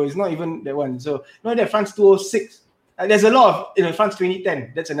themselves, so it's not even that one. So not that France 2006. There's a lot of France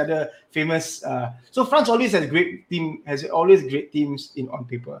 2010. That's another famous. So France always has great teams on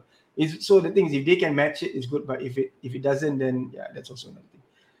paper. So the thing is, if they can match it, it's good. But if it doesn't, then yeah, that's also another thing.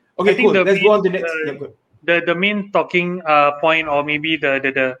 Okay, cool. Let's go on to the next. Yeah, good. The main talking point, or maybe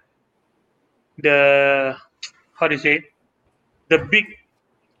the how do you say it? The big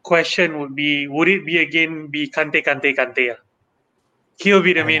question would it be again Kante? He'll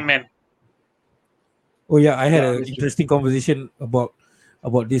be the main man. Oh yeah, I had an interesting conversation about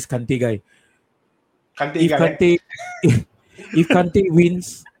this Kante guy. If Kante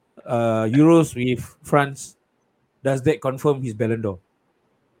wins Euros with France, does that confirm his Ballon d'Or?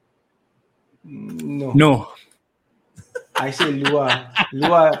 No. I say Lua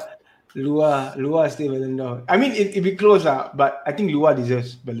still Ballon d'Or. I mean, it'd be close, but I think Lua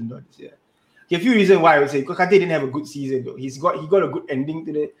deserves Ballon d'Or this year. Okay, a few reasons why I would say, because Kante didn't have a good season though. He got a good ending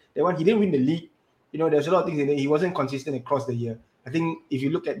to that one. He didn't win the league. There's a lot of things in there. He wasn't consistent across the year. I think if you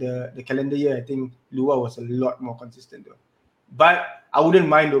look at the calendar year, I think Lua was a lot more consistent though. But I wouldn't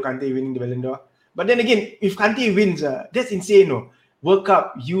mind though Kante winning the Ballon d'Or. But then again, if Kante wins, that's insane, no? World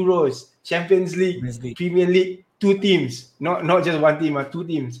Cup, Euros, Champions League, Premier League, 2 teams, not just one team, 2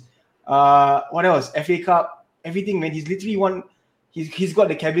 teams. What else? FA Cup, everything, man. He's literally won. He's got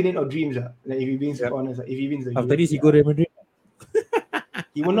the cabinet of dreams. Like if he wins the honors, if he wins the after this, he go to Real Madrid.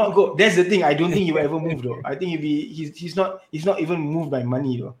 He will not go. That's the thing. I don't think he will ever move though. I think he's not even moved by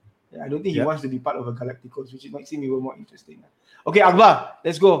money though. I don't think he wants to be part of a Galacticos, which makes him even more interesting. Okay, Akbar,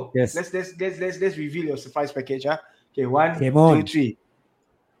 let's go. Yes. Let's reveal your surprise package. Okay, 1, 2, 3.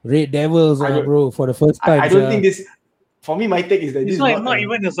 Red Devils, bro, for the first time. I don't think this. For me, my take is that this is not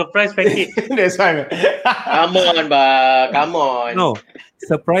even a surprise package. That's fine, man. Come on, ba. Come on. No,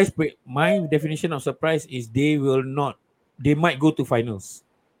 surprise. My definition of surprise is they might go to finals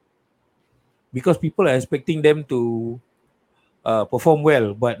because people are expecting them to perform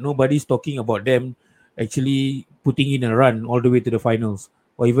well, but nobody's talking about them actually putting in a run all the way to the finals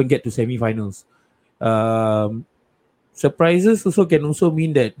or even get to semi-finals. Surprises also can also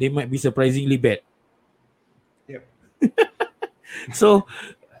mean that they might be surprisingly bad. Yep. So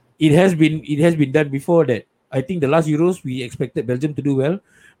it has been done before that I think the last Euros we expected Belgium to do well,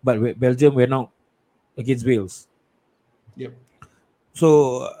 but Belgium went out against Wales. Yep.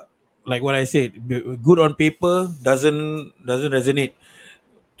 So, like what I said, good on paper doesn't resonate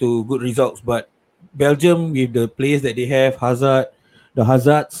to good results. But Belgium, with the players that they have,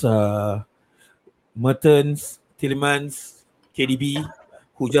 Hazards, Mertens, Tielemans, KDB,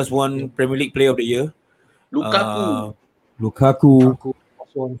 who just won Premier League Player of the Year. Lukaku. Lukaku,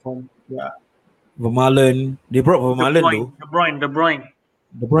 Also on form. Yeah. Vermaelen. They brought Vermaelen though. De Bruyne. De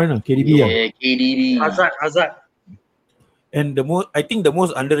Bruyne, KDB. Yeah, KDB. Hazard. And I think the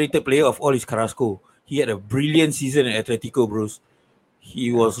most underrated player of all is Carrasco. He had a brilliant season at Atletico, bros.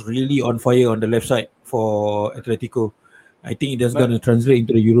 He was really on fire on the left side for Atletico. I think that's going to translate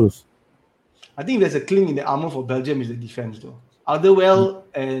into the Euros. I think there's a clink in the armor for Belgium is the defense though. Alderweireld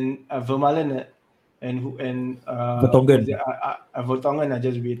and Vermaelen and Vertonghen. Vertonghen are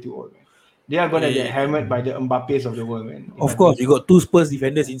just way too old, man. They are going to get hammered by the Mbappes of the world, man. Of course, you got two Spurs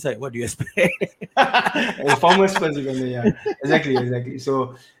defenders inside. What do you expect? Former Spurs defender, yeah. Exactly.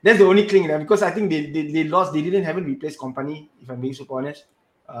 So that's the only clink, because I think they lost. They haven't replaced Kompany, if I'm being super honest.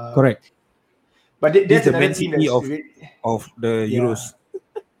 Correct. But that's the another Man thing City of the Euros.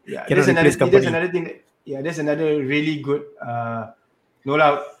 Yeah, Cannot replace Kompany. There's another thing. There's another really good.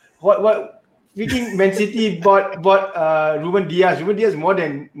 What freaking Man City bought Ruben Diaz. Ruben Diaz more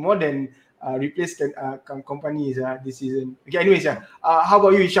than replaced Kompany this season. Okay, anyways, how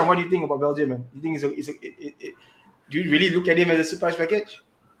about you, Hisham? What do you think about Belgium, man? You think do you really look at him as a surprise package?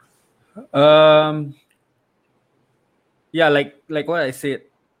 Yeah, like what I said.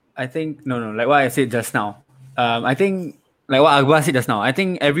 I think like what I said just now. I think like what Akbar said just now. I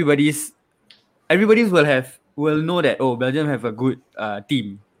think everybody will know that Belgium have a good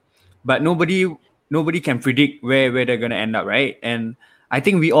team, but nobody can predict where they're gonna end up, right? And I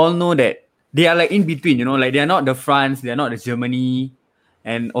think we all know that they are like in between, like they are not the France, they are not the Germany,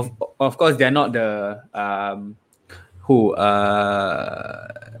 and of course they are not the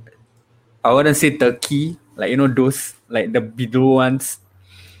I wouldn't say Turkey, like those like the below ones.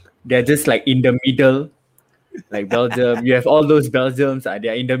 They're just like in the middle, like Belgium. You have all those Belgiums, they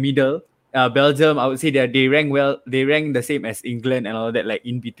are in the middle. Belgium, I would say they rank well. They rank the same as England and all that, like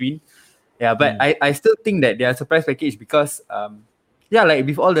in between. Yeah, but I still think that they are a surprise package because like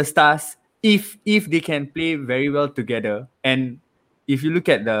with all the stars, if they can play very well together, and if you look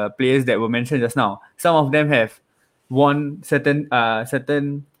at the players that were mentioned just now, some of them have won certain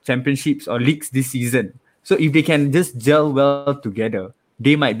championships or leagues this season. So if they can just gel well together,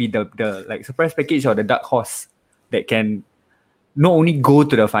 they might be the like surprise package or the dark horse that can not only go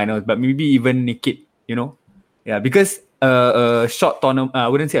to the finals but maybe even make it. Yeah, because a short tournament, I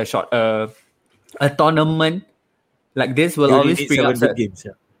wouldn't say a short, a tournament like this will always bring up good games.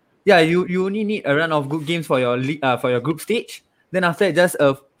 Yeah, you only need a run of good games for your league, for your group stage. Then after that, just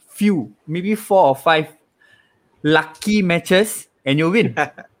a few, maybe 4 or 5 lucky matches, and you win.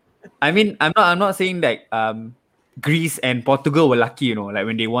 I mean, I'm not saying that Greece and Portugal were lucky, like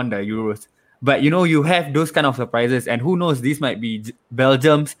when they won the Euros. But you have those kind of surprises, and who knows, this might be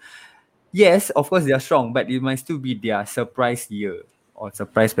Belgium's. Yes, of course they are strong, but it might still be their surprise year or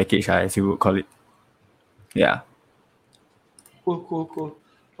surprise package, as you would call it. Yeah. Cool.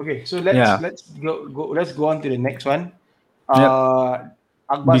 Okay, so let's go on to the next one.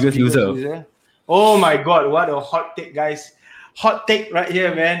 Akbar's biggest loser. Oh my God, what a hot take, guys! Hot take right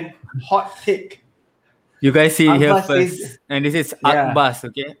here, man. Hot take. You guys see it here first, and this is Akbar's,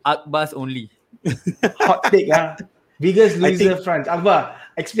 okay? Akbar's only. Hot take, biggest loser, France. Akbar,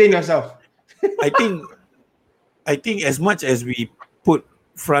 explain yourself. I think as much as we put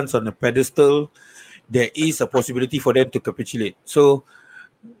France on a pedestal, there is a possibility for them to capitulate. So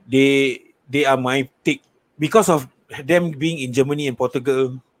they are my take because of them being in Germany and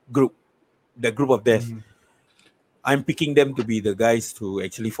Portugal group, the group of death. I'm picking them to be the guys to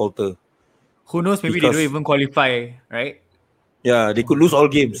actually falter. Who knows? Maybe they don't even qualify, right? Yeah, they could lose all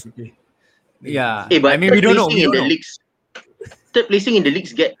games. Yeah, but I mean, we don't know. Third placing in the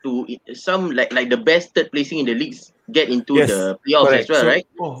leagues get to some like the best third placing in the leagues get into the playoffs as well, right?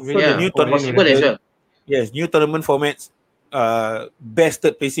 The new tournament possible as well. Yes, new tournament formats. Best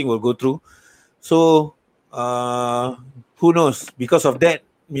third placing will go through. So who knows? Because of that,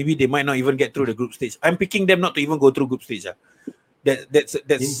 maybe they might not even get through the group stage. I'm picking them not to even go through group stage.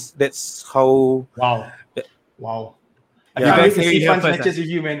 That's how. Wow. I can't wait to see France matches with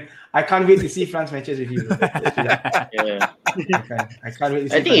you, man. I can't wait to see France matches with you. Yeah. I can't wait to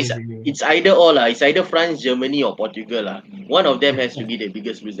see I think it's either all. It's either France, Germany, or Portugal. One of them has to be the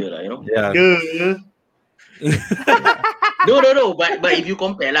biggest loser, Yeah. No. But if you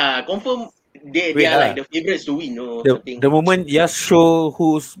compare, confirm they Wait, are like the favourites to win or something. The moment Yas show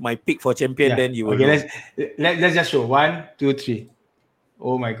who's my pick for champion, then you will know. Let's just show 1, 2, 3.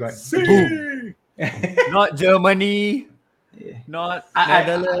 Oh my god. Boom. Not Germany. Not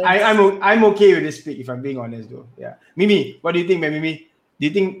Netherlands. I'm okay with this pick if I'm being honest though. Yeah. Mimi, what do you think, man? Mimi? Do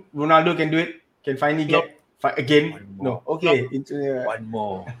you think Ronaldo can do it? Can finally get again? No. Okay. One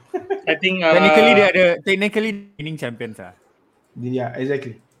more. I think Technically, they are the reigning champions. Yeah,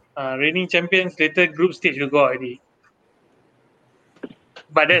 exactly. Reigning champions later group stage will go already.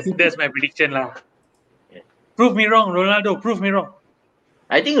 But that's my prediction lah. Yeah. Prove me wrong, Ronaldo. Prove me wrong.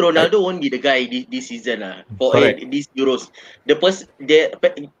 I think Ronaldo won't be the guy this season for these Euros.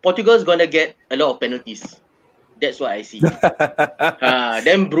 Portugal's gonna get a lot of penalties. That's what I see.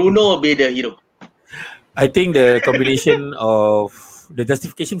 Then Bruno will be the hero. I think the combination of the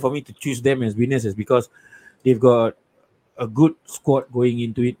justification for me to choose them as winners is because they've got a good squad going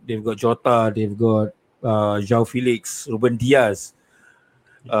into it. They've got Jota, they've got João Felix, Ruben Dias,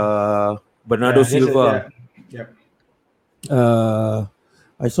 Bernardo Silva.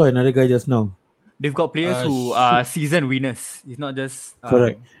 I saw another guy just now. They've got players who are season winners. It's not just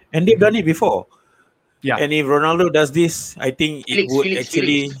correct. And they've done it before. Yeah. And if Ronaldo does this, I think it would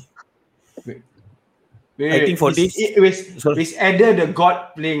actually. Wait, I think for this, is Eder the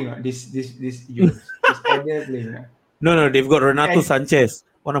god playing this Euros? Is Eder playing? No, they've got Renato Sanchez,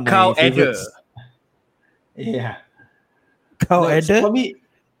 one of my favorites. Yeah. Eder. For me,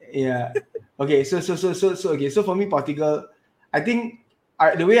 yeah. Okay, so for me, Portugal, I think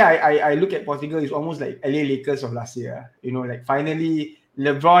the way I look at Portugal is almost like LA Lakers of last year. You know, like finally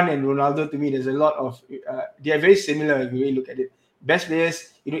LeBron and Ronaldo, to me, there's a lot of they are very similar if you really look at it. Best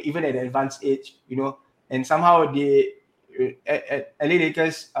players, you know, even at an advanced age, you know, and somehow they at LA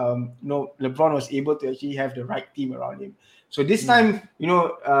Lakers, you know, LeBron was able to actually have the right team around him. So this time, you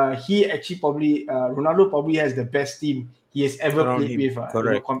know, he actually Ronaldo probably has the best team he has ever played with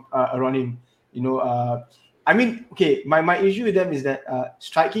around him. You know, I mean, okay, my issue with them is that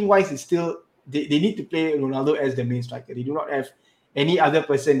striking wise, it's still they need to play Ronaldo as the main striker. They do not have any other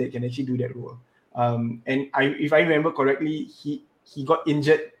person that can actually do that role. And if I remember correctly, he got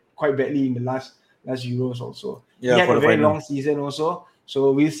injured quite badly in the last Euros also. Yeah, he had a very long season also.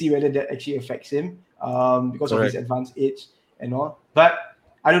 So we'll see whether that actually affects him because of his advanced age and all. But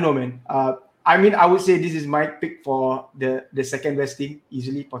I don't know, man. I mean, I would say this is my pick for the second best team,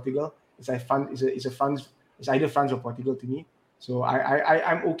 easily Portugal. It's either France or Portugal to me. So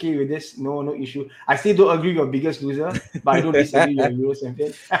I'm okay with this. No issue. I still don't agree with your biggest loser, but I don't disagree with your Euro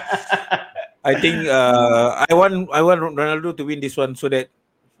champion. I think I want Ronaldo to win this one so that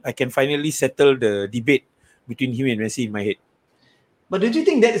I can finally settle the debate between him and Messi in my head. But don't you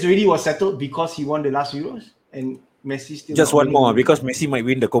think that already was settled because he won the last Euros and Messi still just one more because Messi might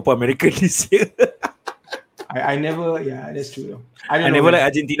win the Copa America this year? I never, yeah, that's true though. I never like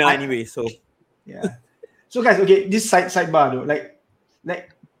Argentina anyway, so yeah. So guys, okay, this sidebar though, like,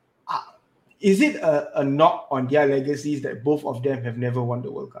 is it a knock on their legacies that both of them have never won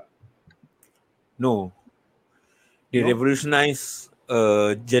the World Cup? No, they revolutionized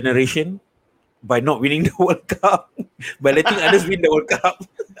a generation by not winning the World Cup, by letting others win the World Cup.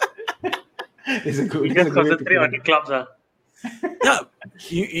 It's a good. We just concentrate on the clubs, Yeah,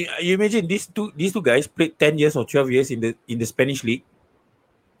 you imagine these two guys played 10 years or 12 years in the Spanish league,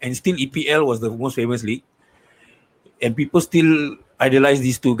 and still EPL was the most famous league, and people still idolize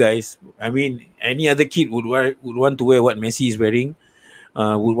these two guys. I mean, any other kid would want to wear what Messi is wearing,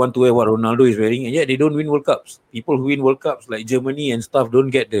 would want to wear what Ronaldo is wearing, and yet they don't win World Cups. People who win World Cups like Germany and stuff don't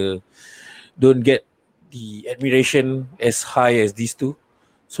get the admiration as high as these two.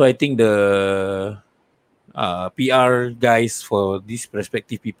 So I think the PR guys for these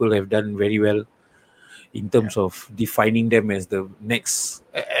respective people have done very well in terms of defining them as the next,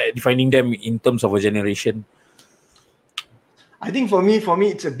 defining them in terms of a generation. I think for me,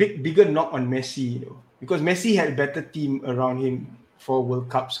 it's a bigger knock on Messi, you know, because Messi had a better team around him for World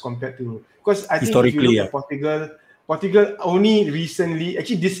Cups compared to, because I think if you look at Portugal only recently,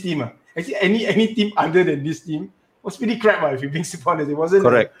 actually this team, actually any team other than this team was pretty crap. If you're being super honest, it wasn't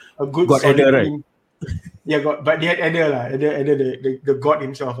a good solid Eder, team. Right? Yeah, but they had Eder the god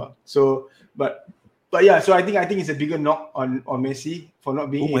himself. So, but yeah, so I think it's a bigger knock on Messi for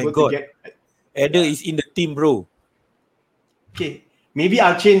not being able to get. Eder is in the team, bro. Okay, maybe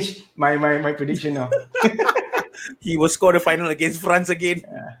I'll change my prediction now. He will score the final against France again.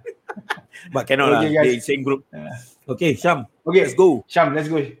 But cannot they same group. Okay, Sham. Okay, let's go. Sham, let's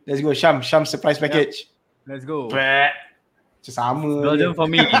go. Sham surprise package. Let's go. Sama. Belgium for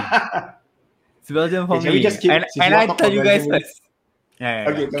me. It's Belgium for me. We just keep, and I tell you guys first. Yeah.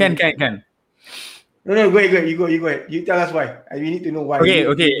 Okay, can. No, go ahead. You go ahead. You tell us why. We need to know why.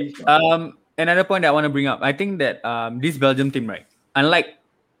 Okay. You- Another point that I want to bring up. I think that this Belgium team, right? Unlike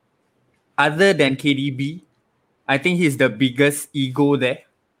other than KDB, I think he's the biggest ego there.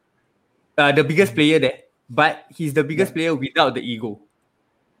 The biggest player there, but he's the biggest player without the ego.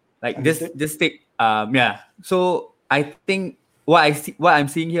 Like Understood. just take So I think what I'm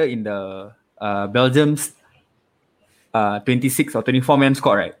seeing here in the Belgium's 26 or 24 man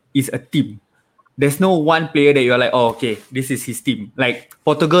squad, right, is a team. There's no one player that you're like, oh, okay, this is his team. Like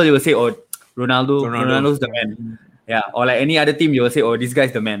Portugal, you will say, oh, Ronaldo's the man. Yeah, or like any other team, you will say, oh, this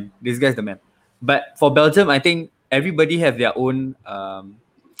guy's the man. But for Belgium, I think everybody have their own.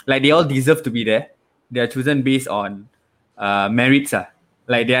 Like they all deserve to be there. They are chosen based on merits.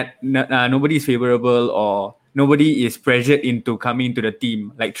 Like nobody is favorable or nobody is pressured into coming into the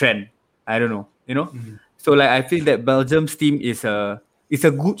team. Like Trent, I don't know, So like I feel that Belgium's team is a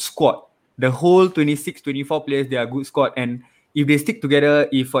good squad. The whole 26, 24 players, they are a good squad. And if they stick together,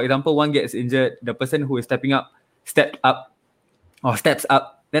 if for example one gets injured, the person who is steps up,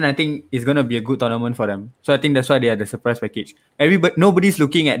 then I think it's gonna be a good tournament for them. So I think that's why they are the surprise package. Nobody's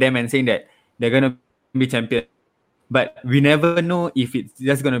looking at them and saying that they're gonna be champion. But we never know if it's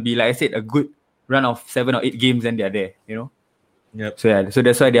just gonna be, like I said, a good run of 7 or 8 games and they're there, Yep. So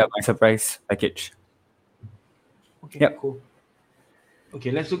that's why they are my surprise package. Okay, Yep. cool. Okay,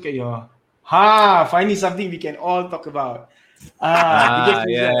 let's look at your finally something we can all talk about. Biggest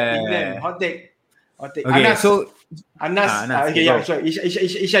loser, England. Hot take. Okay, Anas. Okay, yeah, sorry.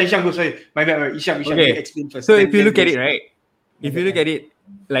 Isham, go. Sorry, my bad. Isham, Okay. you explain first. So if you look at it, right? If you look at it,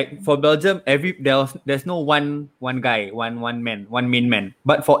 like for Belgium, there's no one guy, one main man.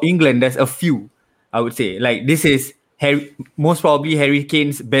 But for England, there's a few. I would say, like this is most probably Harry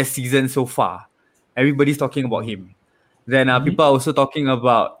Kane's best season so far. Everybody's talking about him. Then people are also talking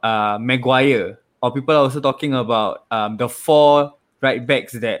about Maguire, or people are also talking about the 4 right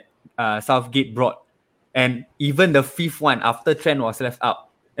backs that Southgate brought, and even the 5th one after Trent was left out.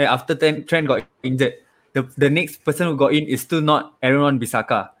 After Trent got injured, the next person who got in is still not Aaron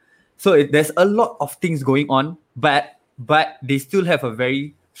Bissaka. So there's a lot of things going on, but they still have a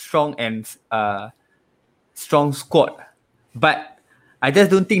very strong and strong squad. But I just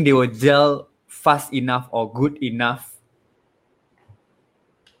don't think they will gel fast enough or good enough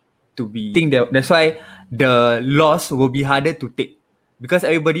to be. I think that's why the loss will be harder to take, because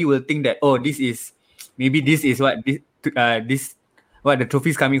everybody will think that, oh, this is what the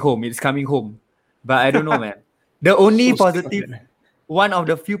trophy's coming home. It's coming home. But I don't know, man. The only one of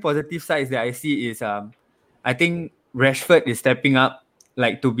the few positive sides that I see is I think Rashford is stepping up,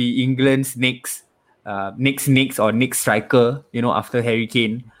 like to be England's next striker, after Harry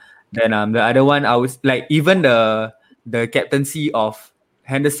Kane. Then the other one, I was like, even the captaincy of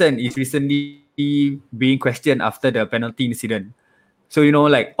Henderson is recently being questioned after the penalty incident. So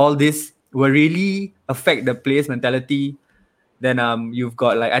like all this will really affect the players' mentality. Then you've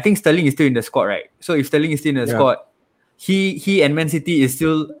got, like, I think Sterling is still in the squad, right? So if Sterling is still in the squad, he and Man City is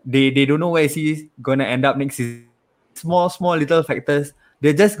still, they don't know where he's gonna end up next season. Small little factors,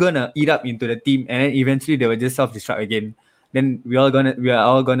 they're just gonna eat up into the team, and then eventually they will just self-destruct again. Then we are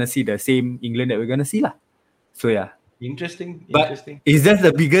all gonna see the same England that we're gonna see lah. So yeah. Interesting. It's just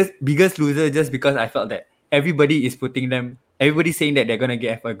the biggest loser, just because I felt that everybody's saying that they're gonna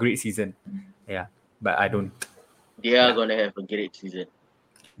have a great season. Yeah, but I don't. They are gonna have a great season.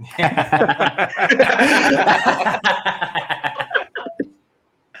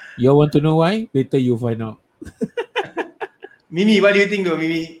 You want to know why? Later you find out. Mimi, what do you think though,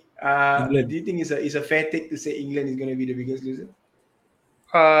 Mimi? England. Do you think it's a fair take to say England is going to be the biggest loser?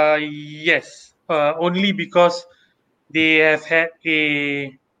 Yes. Only because they have had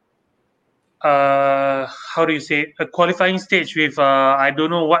a how do you say, a qualifying stage with I don't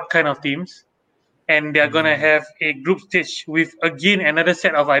know what kind of teams, and they're gonna have a group stage with again another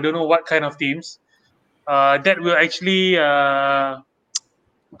set of I don't know what kind of teams. That will actually how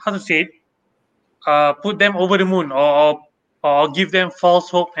to say it, put them over the moon, or give them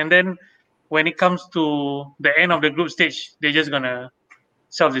false hope, and then when it comes to the end of the group stage, they're just gonna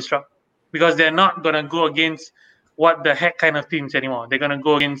self-destruct, because they're not gonna go against what the heck kind of teams anymore. They're gonna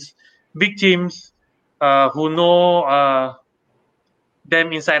go against big teams who know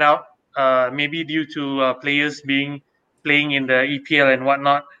them inside out. Maybe due to players playing in the EPL and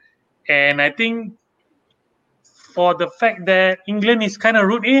whatnot. And I think for the fact that England is kind of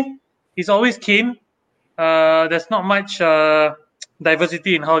route A, it's always Kane. There's not much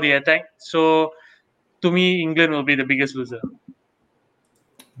diversity in how they attack. So to me, England will be the biggest loser.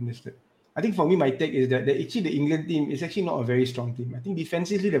 Understood. I think for me, my take is that actually the England team is actually not a very strong team. I think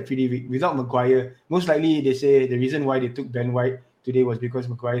defensively they're pretty weak. Without Maguire, most likely they say the reason why they took Ben White today was because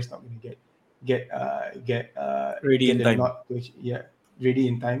Maguire is not going to Ready in time. Ready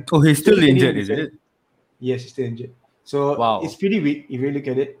in time. Oh, he's still So if injured, you is look at it? Yes, he's still injured. So Wow. it's pretty weak if you look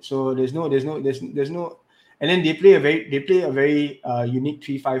at it. So there's no, and then they play a very unique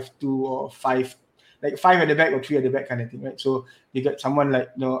 3-5-2 or 5, like 5 at the back or 3 at the back kind of thing, right? So you got someone like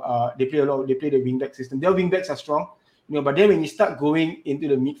they play the wing back system. Their wing backs are strong, but then when you start going into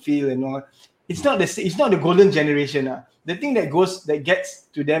the midfield and all, it's not the golden generation. The thing that gets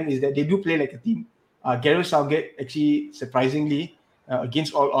to them is that they do play like a team. Gareth Southgate actually surprisingly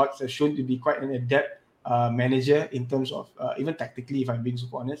against all odds has shown to be quite an adept manager in terms of even tactically, if I'm being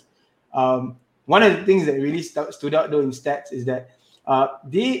super honest. One of the things that really stood out though in stats is that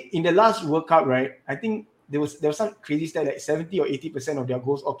they in the last World Cup, right? I think there was some crazy stat like 70 or 80% of their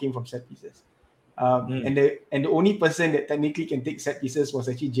goals all came from set pieces. And the only person that technically can take set pieces was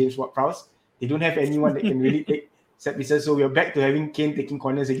actually James Ward-Prowse. They don't have anyone that can really take set pieces, so we're back to having Kane taking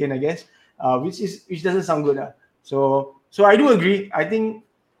corners again, I guess, which doesn't sound good. So I do agree. I think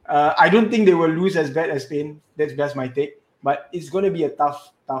I don't think they will lose as bad as Spain. That's my take. But it's going to be a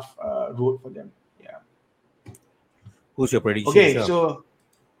tough road for them. Yeah. Who's your prediction? Okay, so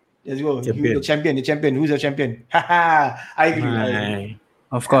let's go. The champion. Who's the champion? I agree.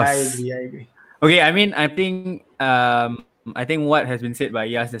 Of course. I agree. Okay, I mean, I think what has been said by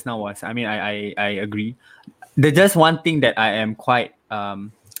Yas just now was, I mean, I agree. There's just one thing that I am quite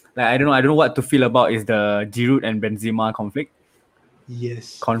I don't know what to feel about is the Giroud and Benzema conflict.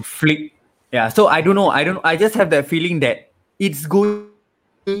 Yes. Conflict. Yeah. So I don't know. I just have that feeling that it's going.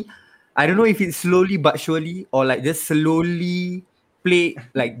 I don't know if it's slowly but surely or like just slowly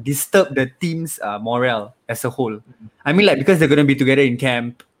disturb the team's morale as a whole. I mean, like because they're gonna be together in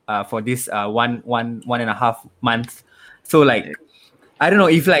camp for this 1.5 months. So like I don't know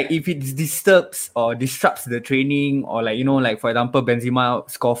if it disturbs or disrupts the training or for example Benzema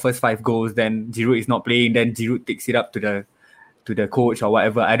score first 5 goals, then Giroud is not playing, then Giroud takes it up to the coach or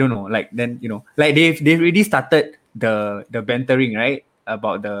whatever. I don't know. Like then they've already started the bantering, right?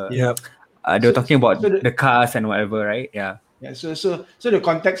 About the they were talking about the cars and whatever, right? Yeah. Yeah. So the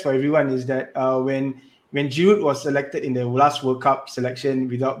context for everyone is that when Giroud was selected in the last World Cup selection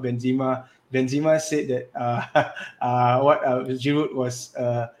without Benzema said that Giroud was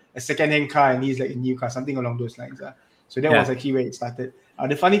a second-hand car and he's like a new car, something along those lines. So that was actually where it started.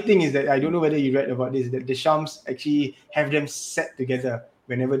 The funny thing is that I don't know whether you read about this, that Deschamps actually have them set together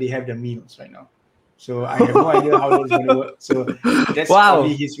whenever they have their meals right now. So I have no idea how that's going to work. So that's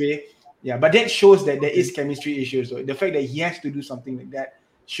probably his way. Yeah, but that shows that there is chemistry issues. So the fact that he has to do something like that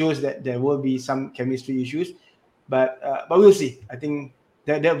shows that there will be some chemistry issues. But we'll see. I think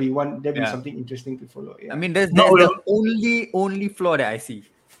that'll be something interesting to follow. Yeah. I mean, that's the only flaw that I see.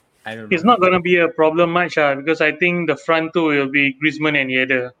 I don't know. It's not going to be a problem much because I think the front two will be Griezmann and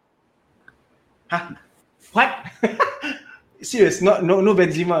Yedder. Huh? What? Serious? No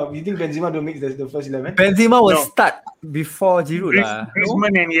Benzema. You think Benzema don't make the first 11? Benzema will start before Giroud.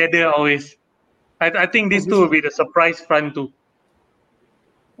 Griezmann and Yedder always. I think these two will be the surprise front two.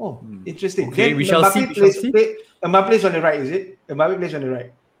 Oh, interesting. Okay, then we shall see. Mbappe plays on the right, is it? Mbappe plays on the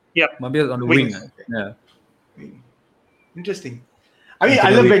right. Yep. Mbappe is on the wing. Okay. Yeah. Interesting. I mean,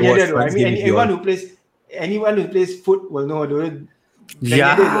 I love Ben Yedder though. I mean, anyone who plays foot will know. Ben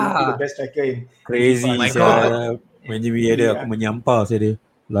Yedder is the best striker in. Crazy. Oh my God. When you Yedder, aku menyampah saya dia.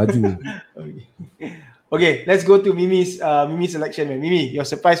 Laju. Okay, let's go to Mimi's selection, man. Mimi, your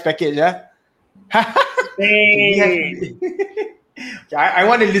surprise package, Hey. I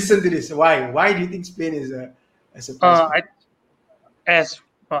want to listen to this. Why? Why do you think Spain is a surprise?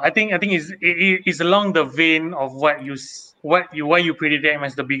 I think it's along the vein of why you predict them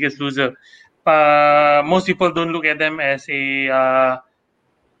as the biggest loser. Most people don't look at them as a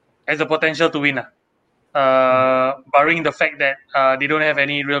potential to win. Barring the fact that they don't have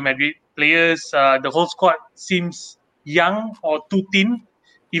any Real Madrid players, the whole squad seems young or too thin.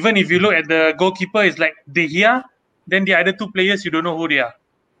 Even if you look at the goalkeeper, it's like De Gea, then the other 2 players you don't know who they are.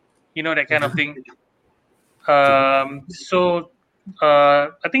 You know, that kind of thing. So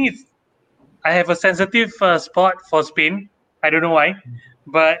I think I have a sensitive spot for Spain. I don't know why,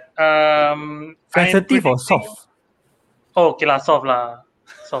 but sensitive or soft? Oh, okay lah, soft lah.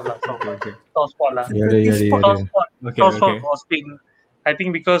 Soft spot lah. Soft spot for Spain. I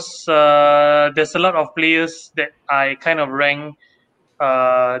think because there's a lot of players that I kind of rank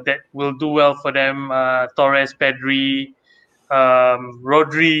that will do well for them. Torres, Pedri,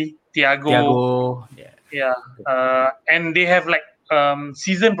 Rodri, Thiago. Yeah. And they have like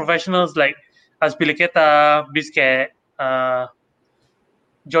seasoned professionals like Azpilicueta, Biscat,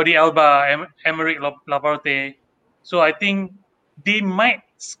 Jordi Alba, Emerick Laporte. So I think they might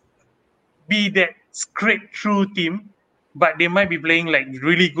be that scrape through team, but they might be playing like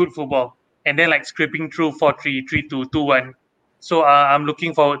really good football and then like scraping through 4-3, 3-2, 2-1. So I'm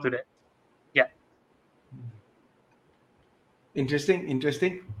looking forward to that. Yeah.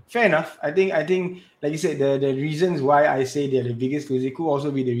 Interesting. Fair enough. I think like you said, the reasons why I say they're the biggest loser could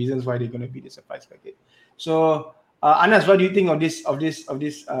also be the reasons why they're gonna be the surprise packet. So Anas, what do you think of this state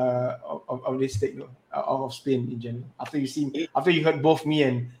of Spain in general? After you heard both me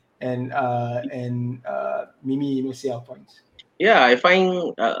and Mimi, say our points. Yeah, I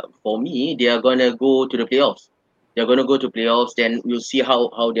find for me they are gonna go to the playoffs. They're gonna go to playoffs. Then we'll see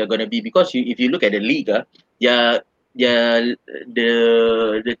how they're gonna be, because if you look at the league, the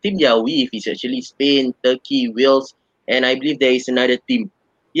team they are with is actually Spain, Turkey, Wales, and I believe there is another team.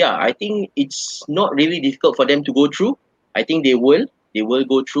 Yeah, I think it's not really difficult for them to go through. I think they will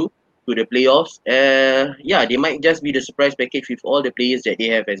go through to the playoffs. Yeah, they might just be the surprise package with all the players that they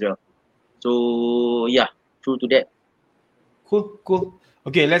have as well. So yeah, true to that. Cool.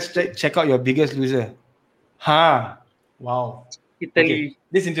 Okay, let's check out your biggest loser. Wow. Italy. Okay.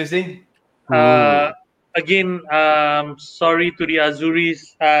 This is interesting. Again, sorry to the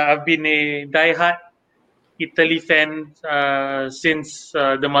Azzuris. I've been a diehard Italy fan since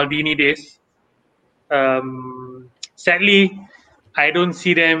the Maldini days. Sadly, I don't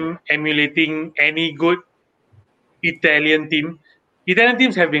see them emulating any good Italian team. Italian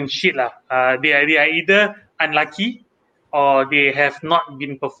teams have been shit lah. They are either unlucky or they have not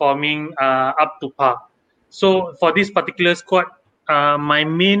been performing up to par. So for this particular squad, the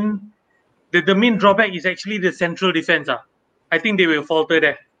main drawback is actually the central defense. I think they will falter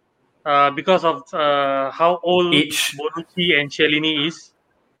there because of how old Bonucci and Cellini is.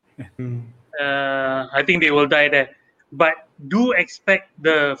 I think they will die there. But do expect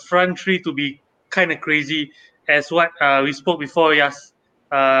the front three to be kind of crazy, as what we spoke before. Yes,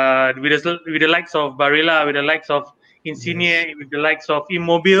 with the likes of Barella, with the likes of Insigne, with the likes of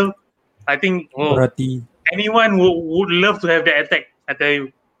Immobile. I think anyone would love to have that attack. I tell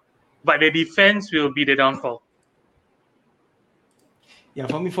you, but the defense will be the downfall. Yeah,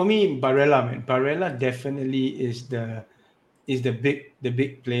 for me, Barella, man. Barella definitely is the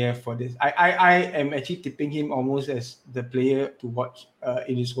big player for this. I am actually tipping him almost as the player to watch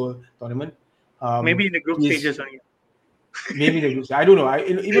in this whole tournament. Maybe in the group stages only. Maybe the group. I don't know.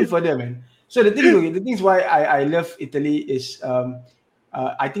 Even further, man. So the things why I love Italy is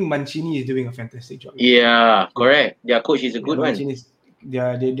I think Mancini is doing a fantastic job. Yeah, correct. Their coach is a good one. He's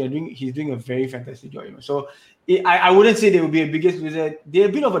doing a very fantastic job. So I wouldn't say they will be a biggest loser. They're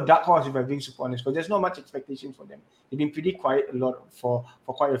a bit of a dark horse, if I'm being super honest, because there's not much expectation for them. They've been pretty quiet a lot for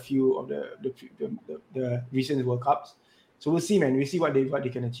quite a few of the recent World Cups. So we'll see, man. We'll see what they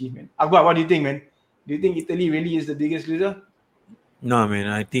can achieve, man. Akbar, what do you think, man? Do you think Italy really is the biggest loser? No, man.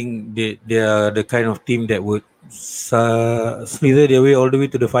 I think they are the kind of team that would slither their way all the way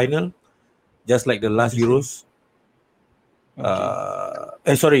to the final, just like the last Euros. I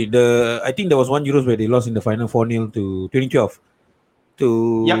think there was one Euros where they lost in the final 4-0 to 2012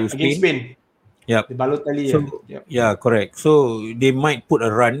 to Spain. Against Spain. Yeah, the Balotelli. Yeah, correct. So they might put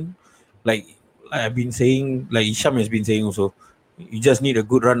a run, like I've been saying, like Isham has been saying also. You just need a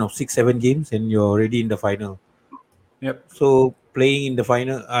good run of 6-7 games and you're already in the final. Yep. So playing in the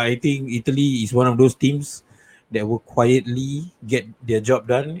final, I think Italy is one of those teams that will quietly get their job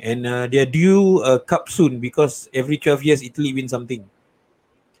done, and they're due a cup soon, because every 12 years Italy wins something.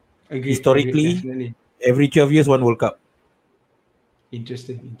 Historically, every 12 years one World Cup.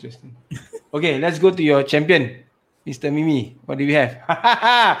 Interesting. Okay, let's go to your champion, Mr. Mimi. What do we have?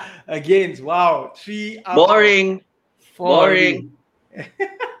 Against 3 out boring. Boring.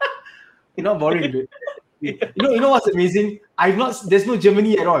 Not boring, dude. You know what's amazing? There's no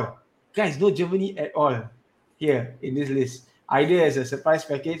Germany at all. Guys, no Germany at all here in this list. Either as a surprise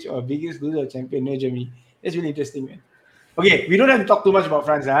package or biggest loser or champion, no Germany. That's really interesting, man. Okay, we don't have to talk too much about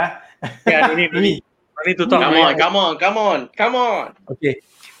France, huh? Yeah, I need to talk. Come on. Okay.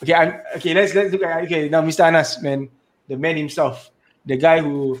 Let's look at now, Mr. Anas, man, the man himself, the guy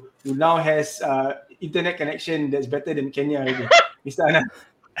who now has internet connection that's better than Kenya already. Mr. Anas,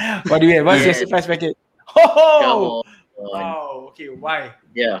 what do you have? What's your surprise package? Oh, wow. Okay, why?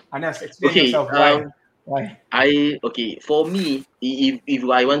 Yeah. Anas, explain yourself. Why? For me, if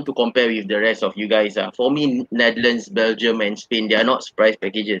I want to compare with the rest of you guys, for me, Netherlands, Belgium, and Spain, they are not surprise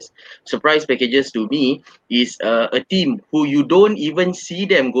packages. Surprise packages to me is a team who you don't even see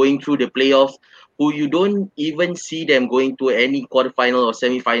them going through the playoffs who you don't even see them going to any quarterfinal or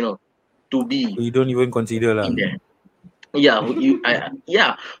semi-final to be You don't even consider lah. in there.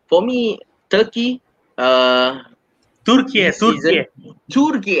 Yeah. For me, Turkey, Turkey. this season,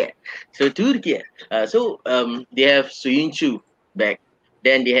 Turkey. So Turkey. They have Suyuncu back.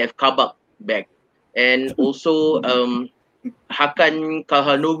 Then they have Kabak back, and also Hakan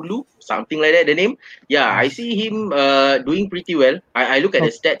Kalhanoglu, something like that. The name. Yeah, I see him doing pretty well. I look at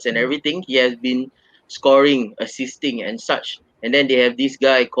the stats and everything. He has been scoring, assisting, and such. And then they have this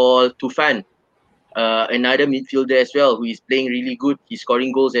guy called Tufan, another midfielder as well, who is playing really good. He's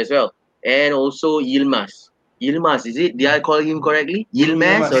scoring goals as well. And also Yilmaz. Yilmaz, is it? Did I call him correctly?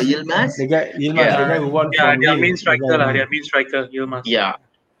 Yilmaz or Yilmaz? The guy who won from their Lille. main striker their main striker, Yilmaz. Yeah.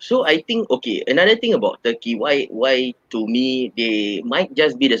 So I think, okay, another thing about Turkey, why to me they might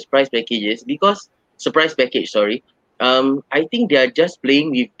just be the surprise package. I think they are just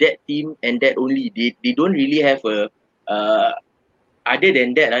playing with that team and that only. They don't really have a other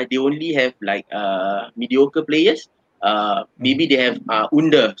than that, they only have like mediocre players. Maybe they have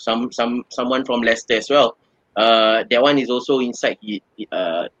Under, someone from Leicester as well. That one is also inside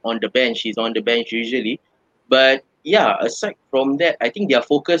on the bench. He's on the bench usually. But yeah, aside from that, I think they are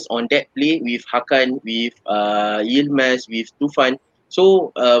focused on that play with Hakan, with Yilmaz, with Tufan.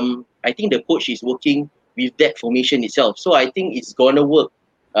 So I think the coach is working with that formation itself. So I think it's gonna work.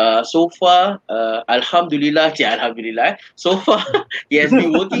 So far, Alhamdulillah. So far, he has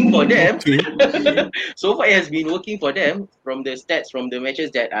been working for them. So far, it has been working for them from the stats, from the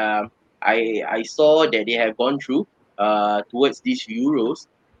matches that I saw that they have gone through towards these Euros.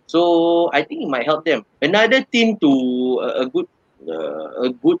 So I think it might help them. Another team a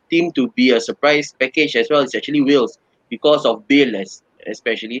good team to be a surprise package as well is actually Wales, because of Bale,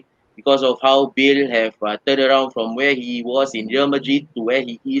 especially because of how Bale have turned around from where he was in Real Madrid to where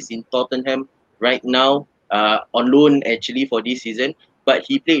he is in Tottenham right now, on loan actually for this season. But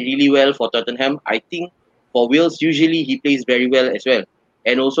he played really well for Tottenham. I think for Wales, usually he plays very well as well.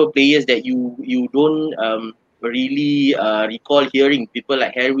 And also players that you don't really recall hearing. People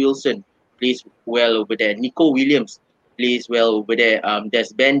like Harry Wilson plays well over there. Nico Williams plays well over there.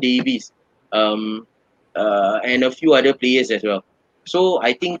 There's Ben Davies, and a few other players as well. So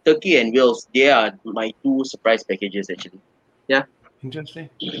I think Turkey and Wales, they are my two surprise packages actually. Yeah. Interesting.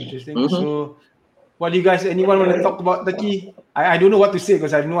 Mhm. So, what do you guys? Anyone want to talk about Turkey? I don't know what to say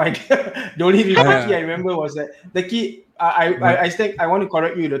because I have no idea. The only Turkey I remember was that Turkey. I think I want to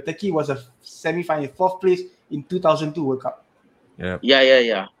correct you. The Turkey was a semi-final, 4th place in 2002 World Cup. Yeah.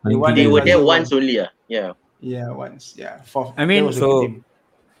 They won They the were there Brazil once one. only. Yeah. Yeah, once. Yeah, 4th. I mean, That was a good so- team.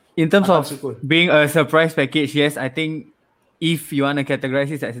 In terms Ahmad of Sukul. being a surprise package, yes, I think if you want to categorize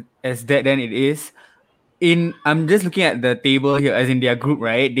it as that, then it is. I'm just looking at the table here, as in their group,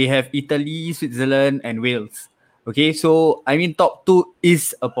 right? They have Italy, Switzerland, and Wales. Okay, so I mean, top 2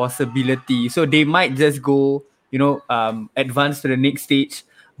 is a possibility. So they might just go, advance to the next stage.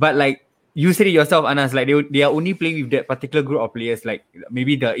 But like you said it yourself, Anas, like they are only playing with that particular group of players, like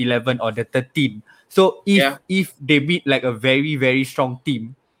maybe the 11 or the 13. So if they beat like a very, very strong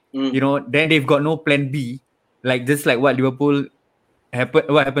team, then they've got no plan B. Like just like what happened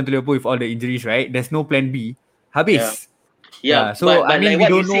to Liverpool with all the injuries, right? There's no plan B. Habis. Yeah. So but I mean, like we what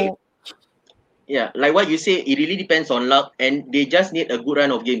don't you say, know. like what you say, it really depends on luck, and they just need a good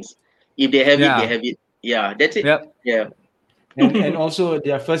run of games. If they have it, they have it. Yeah, that's it. Yep. Yeah. And also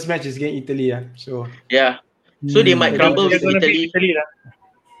their first match is against Italy. So Yeah. So they might Mm. crumble They're with gonna beat Italy. Italy lah.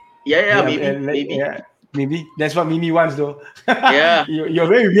 Yeah, and maybe. Yeah, maybe that's what Mimi wants though. Yeah. You're a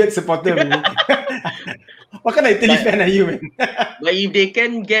very weird supporter, Mimi. What kind of Italy fan are you, man? But if they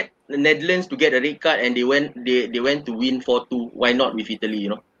can get the Netherlands to get a red card and they went to win 4-2, why not with Italy?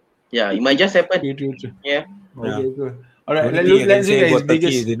 Yeah, it might just happen. True. Yeah. Okay, good. All right, Only thing I can let's look say at his about Turkey is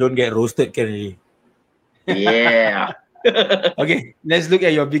biggest. they don't get roasted, can really. Yeah. Okay, let's look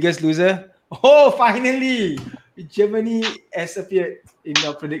at your biggest loser. Oh, finally, Germany has appeared in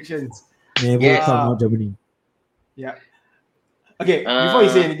your predictions. Never Yes. come out Germany. Yeah. Okay, before you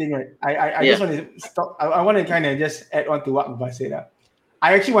say anything, right? I just want to stop. I want to kind of just add on to what Abbas said.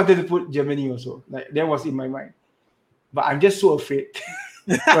 I actually wanted to put Germany also. Like that was in my mind, but I'm just so afraid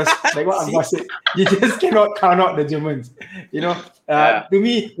because, like what Abbas said, you just cannot count out the Germans. To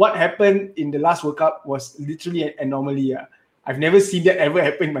me, what happened in the last World Cup was literally an anomaly. I've never seen that ever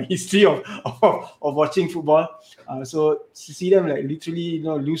happen in my history of watching football. So to see them like literally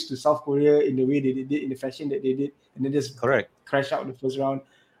lose to South Korea in the way they did, in the fashion that they did, and then just Correct. crash out the first round.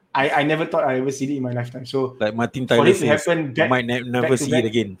 I never thought I'd ever see it in my lifetime. So Like Martin for Tyler it to says, happen you might never back to see back. it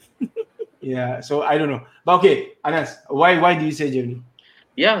again. Yeah, so I don't know. But okay, Anas, why do you say Germany?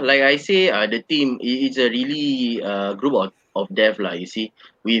 Yeah, like I say, the team it's a really group of death lah. You see,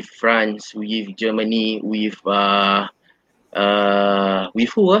 with France, with Germany, with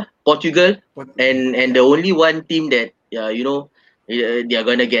who? Portugal, and the only one team that they are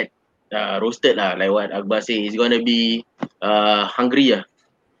gonna get roasted lah. Like what Akbar say, is gonna be Hungary.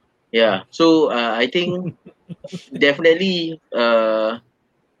 Yeah. So I think definitely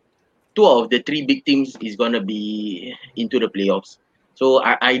two of the three big teams is gonna be into the playoffs. So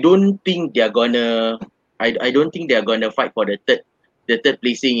I don't think they're gonna I don't think they're gonna fight for the third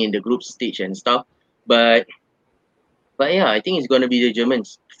placing in the group stage and stuff. But yeah, I think it's gonna be the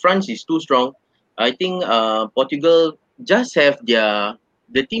Germans. France is too strong. I think Portugal just have the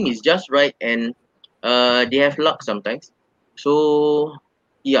team is just right, and they have luck sometimes. So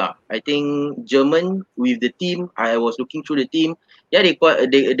yeah, I think German with the team. I was looking through the team. Yeah, they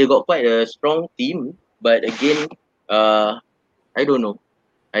got quite a strong team, but again, I don't know.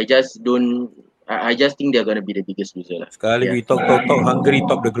 I just don't. I just think they're gonna be the biggest loser lah. Sekali Yeah. we talk Hungary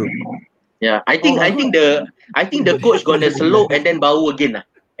top the group. Yeah, I think the coach gonna slow and then bau again lah,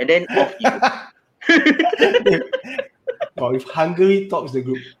 and then off you. Wow, if Hungary tops the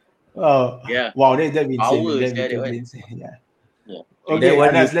group, Yeah. wow, that'd be insane. Power, That'd that be one. insane. Yeah. Yeah. Okay, That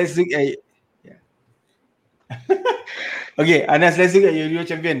one Anas, let's look at. Yeah. Okay, Anas, let's look at your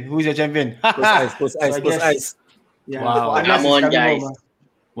champion. Who's your champion? Close eyes. Yeah. Wow. for Anas, Come it's on, coming guys. home,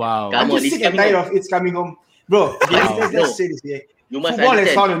 Wow. Come I'm on, just it's sick and coming tired home. of it's coming home. Bro, okay, Wow. let's say this here. You must Football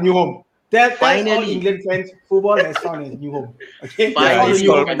has understand. found a new home. Tell all Finally. England fans, football has found a new home. Okay? Finally. All a It's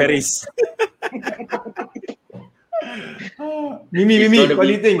new called home. Paris. Mimi, It's gonna what do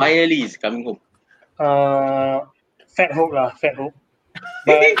be you think? finally is coming home. Fat hope lah, fat hope.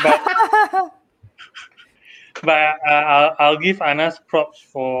 But I'll give Anas props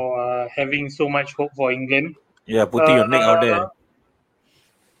for having so much hope for England. Yeah, putting your neck out there.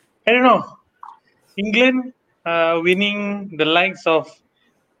 I don't know. England winning the likes of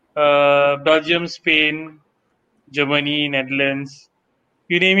Belgium, Spain, Germany, Netherlands,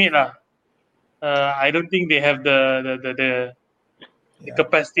 you name it lah. I don't think they have the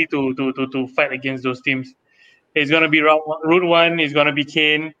capacity to fight against those teams. It's gonna be route one. It's gonna be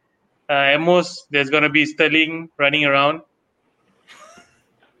Kane. At most, there's gonna be Sterling running around.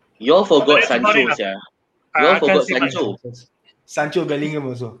 You all forgot That's about Sancho, it, yeah. I You all can't forgot say much. Sancho. Sancho, Bellingham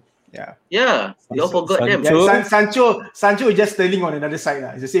also. Yeah. Yeah, you all forgot them. Yeah, Sancho is just Sterling on another side.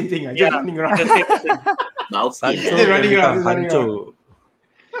 It's the same thing. Just Yeah. running around. It's the same. But okay. Sancho Just running can around, become just running Sancho.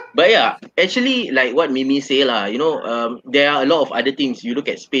 But yeah, actually, like what Mimi say lah, there are a lot of other teams. You look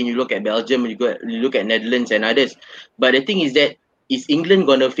at Spain, you look at Belgium, you look at Netherlands and others. But the thing is that is England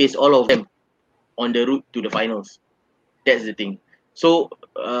gonna face all of them on the route to the finals? That's the thing. So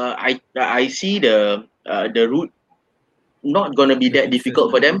I see the route not gonna be that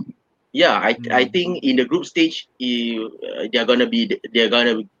difficult for them. Yeah, I think in the group stage, they're gonna win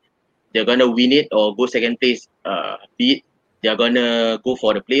it or go second place. Be it they're gonna go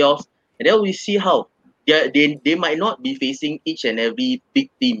for the playoffs, and then we see how they might not be facing each and every big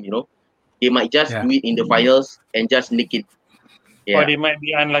team. They might just do it in the finals and just nick it. Or Yeah, they might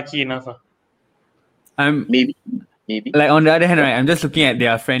be unlucky enough. maybe. Like on the other hand, right, I'm just looking at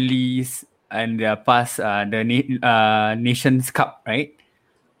their friendlies and their past Nations Cup, right?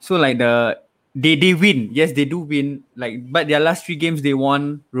 So like they win. Yes, they do win. Like, but their last 3 games they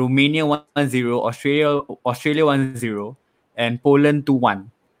won: Romania 1-0, Australia 1-0, and Poland 2-1.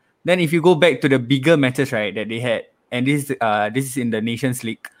 Then if you go back to the bigger matches, right, that they had, and this is in the Nations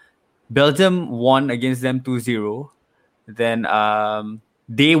League, Belgium won against them 2-0. Then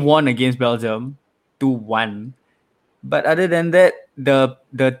they won against Belgium 2-1. But other than that, the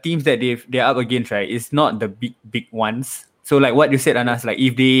teams that they're up against, right, is not the big ones. So like what you said, Anas, like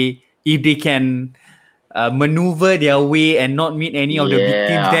if they can maneuver their way and not meet any of the big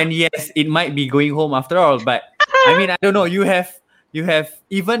teams, then yes, it might be going home after all. But I mean, I don't know. You have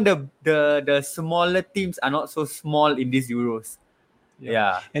even the smaller teams are not so small in these Euros.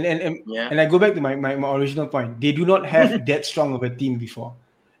 Yeah. And I go back to my original point. They do not have that strong of a team before.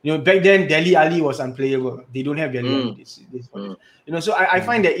 Back then Dele Alli was unplayable. They don't have Dele Alli this. So I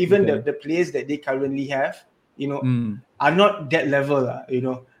find that even the players that they currently have, are not that level.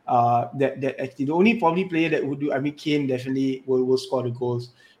 That actually the only probably player that would do. I mean, Kane definitely will score the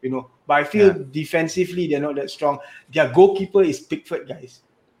goals. But I feel defensively they're not that strong. Their goalkeeper is Pickford, guys.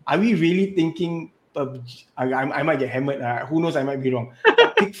 Are we really thinking? I might get hammered. Who knows? I might be wrong.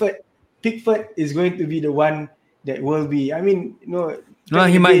 But Pickford is going to be the one that will be. I mean, No,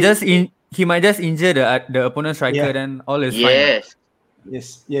 he might just injure the opponent striker. Then all is fine.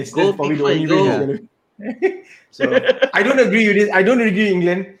 Yes. That's probably the only way. So I don't agree with this. I don't agree with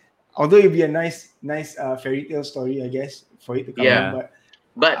England. Although it'd be a nice fairy tale story, I guess, for it to come Yeah. in,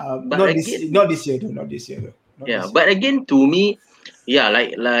 But not again, this year though. Not this year though. but again, to me, yeah,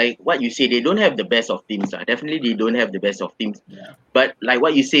 like what you say, they don't have the best of teams. Definitely, they don't have the best of teams. Yeah. But like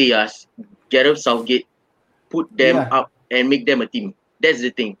what you say, Gareth Southgate put them up and make them a team. That's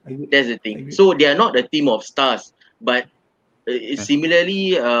the thing. That's the thing. So they are not a team of stars, but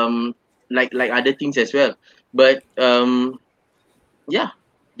similarly, like other teams as well. But yeah,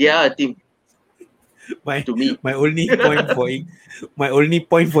 they are a team. To me, my only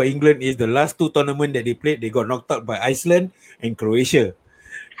point for England is the last two tournaments that they played, they got knocked out by Iceland and Croatia.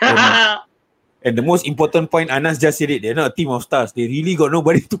 And the most important point, Anas just said it, they're not a team of stars. They really got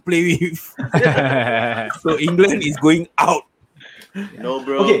nobody to play with. So England is going out. No,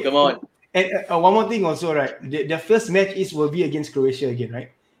 bro. Okay. Come on. And one more thing also, right? The first match will be against Croatia again,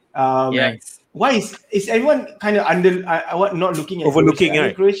 right? Yes. Why is everyone kind of not looking at overlooking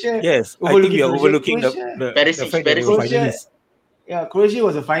Croatia? Right? Yes, I think we are overlooking the fact that they were finalists. Yeah, Croatia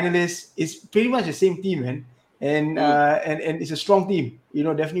was a finalist. It's pretty much the same team, man. And it's a strong team.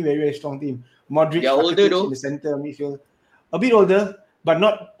 Definitely very, very strong team. Modric, older though. In the center midfield, a bit older, but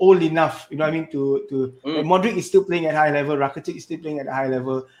not old enough. You know what I mean? Modric is still playing at high level. Rakitic is still playing at a high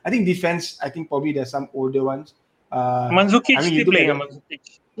level. I think defense. I think probably there's some older ones. Mandzukic still playing.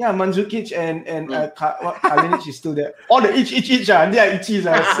 Mandzukic. Yeah, Mandzukic and Kalinic is still there. All the each. They are itchy.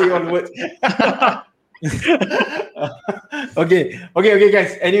 I say all the words. Okay,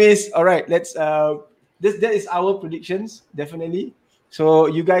 guys. Anyways, all right. Let's. That is our predictions, definitely. So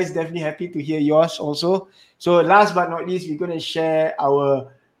you guys definitely happy to hear yours also. So last but not least, we're going to share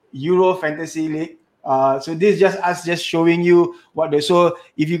our Euro Fantasy League. So this is just us showing you so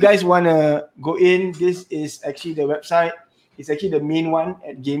if you guys want to go in, this is actually the website. It's actually the main one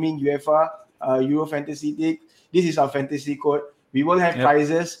at Gaming UEFA Euro Fantasy League. This is our fantasy code. We will have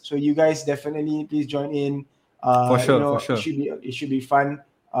prizes, so you guys definitely please join in. For sure. It should be fun.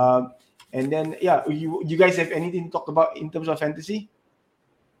 And then you guys have anything to talk about in terms of fantasy?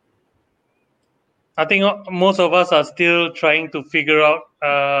 I think most of us are still trying to figure out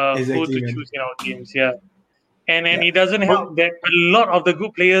who to choose in our teams. Yeah, and it doesn't help that a lot of the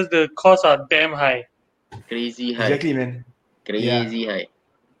good players, the costs are damn high. Crazy high. Exactly, man. Crazy high.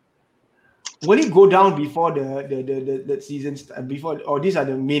 Will it go down before the season before, or these are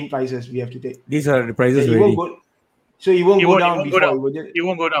the main prices we have to take? These are the prices already. It won't go down before. It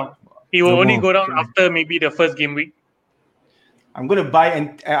won't go down. It will only go down after maybe the first game week. I'm gonna buy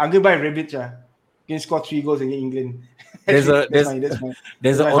Rebic. Can score 3 goals against England. There's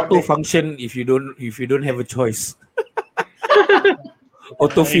an auto function if you don't have a choice.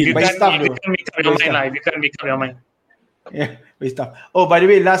 Auto fill. You can't make up your mind. You can't make up your mind. Yeah, very tough. Oh, by the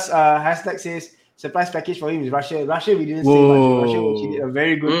way, last hashtag says surprise package for him is Russia. Russia, we didn't say much. Russia actually did a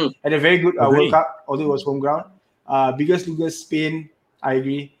very good World Cup, although it was home ground. Biggest losers, Spain. I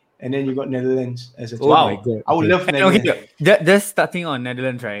agree. And then you got Netherlands as a team. Wow. My God. I would love Netherlands. Okay, just starting on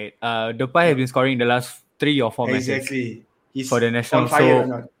Netherlands, right? Depay has been scoring the last 3 or 4 matches. Exactly. He's for the national. on fire or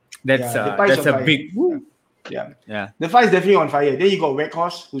not. That's a big. Yeah. The Depay is definitely on fire. Then you got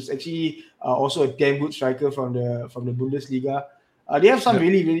Weghorst, who's actually also a damn good striker from the Bundesliga. They have some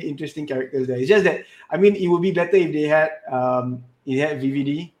really, really interesting characters there. It's just that it would be better if they had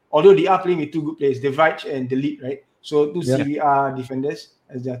VVD. Although they are playing with 2 good players, De Vrij and De Ligt, right? So 2 Serie A defenders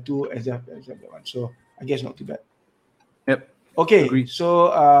as their one. So I guess not too bad. Yep. Okay. Agreed. So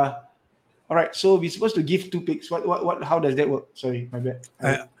all right. So we're supposed to give 2 picks. What? How does that work? Sorry, my bad.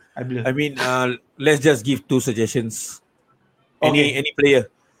 Let's just give 2 suggestions. Any player.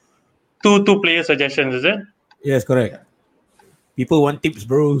 Two player suggestions, is it? Yes, correct. People want tips,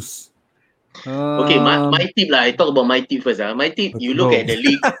 bros. Okay, my tip I talk about my tip first. My tip, you look at the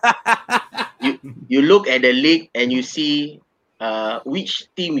league. you look at the league and you see which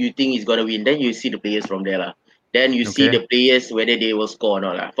team you think is gonna win. Then you see the players from there. Then you see the players whether they will score or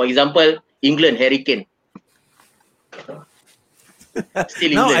not. For example, England, Harry Kane.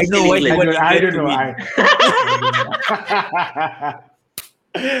 Still England. I know why. I don't know.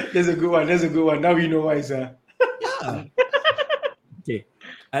 That's a good one. Now we know why, sir. Okay,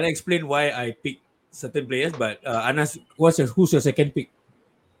 I'll explain why I pick certain players. But Anas, who's your second pick?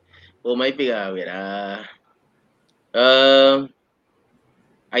 Oh, my pick. I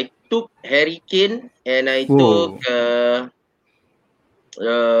took Harry Kane and I took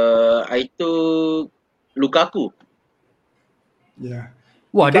Lukaku. Yeah.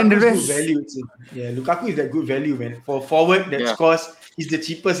 Wow, then the rest. Value, Lukaku is that good value, man. For forward that scores, he's the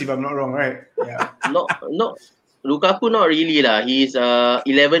cheapest if I'm not wrong, right? Yeah. No, Lukaku not really lah. He's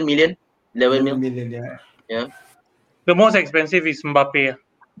 11 million. 11 11 mil. million, yeah. Yeah. The most expensive is Mbappe.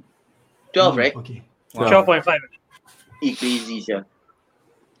 12, right? Okay. 12.5. Crazy, yeah.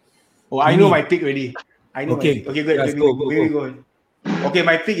 Oh, I know my pick already. I know Okay. my pick. Okay, good. Yes, Maybe go. we go. Okay,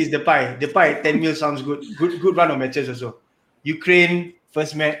 my pick is Depay. Depay, 10 mil sounds good. Good run of matches also. Ukraine,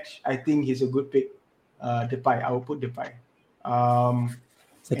 first match, I think he's a good pick. Depay, I will put Depay.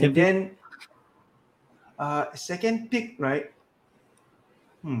 Second and pick? then second pick, right?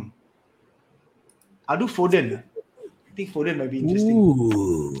 I'll do Foden. I think Foden might be interesting.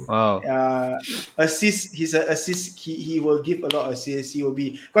 Ooh. Wow. Assist. He's an assist. He will give a lot of assists. He will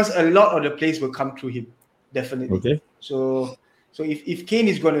be, because a lot of the plays will come through him, definitely. Okay. So if Kane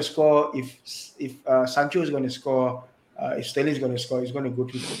is going to score, if Sancho is going to score, if Sterling is going to score, he's going to go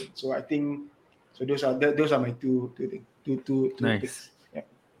through Foden. So I think those are my two Nice. picks. Yeah.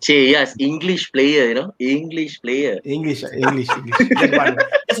 Che, yes, English player, English player. English. Just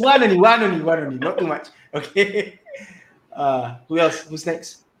one only, not too much. Okay. Who else? Who's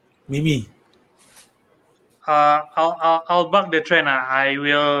next? Mimi. I'll buck the trend. I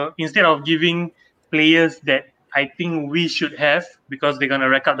will, instead of giving players that I think we should have because they're gonna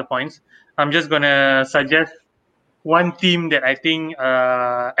rack up the points, I'm just gonna suggest one team that I think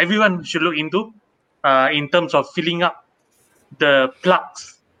everyone should look into in terms of filling up the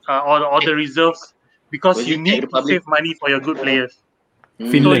plugs or the reserves, because Was you it Czech need to Republic? save money for your good players.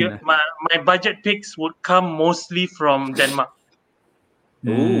 Finland. So my budget picks would come mostly from Denmark.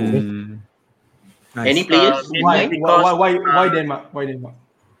 Mm. Nice. Any players in Why mind? Denmark? Why Denmark?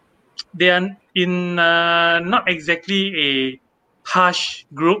 They are in not exactly a harsh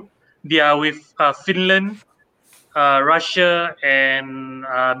group. They are with Finland, Russia, and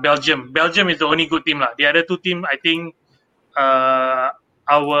Belgium. Belgium is the only good team. The other two teams, I think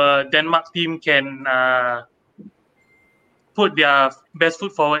our Denmark team can put their best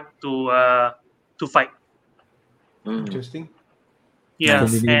foot forward to fight. Interesting. Yeah, and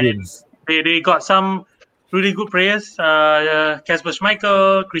Scandinavians. they got some really good players. Kasper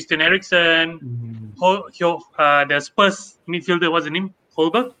Schmeichel, Christian Eriksen, the Spurs midfielder, what's the name?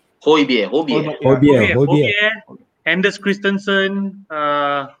 Holberg? Højbjerg. Anders Christensen.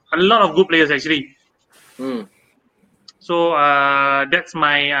 A lot of good players actually. So that's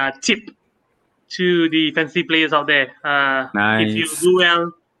my tip to the fancy players out there. Nice. If you do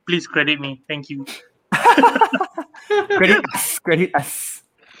well, please credit me. Thank you. Credit us.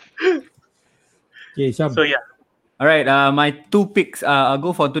 Okay, Sham. So yeah. All right. My two picks. I'll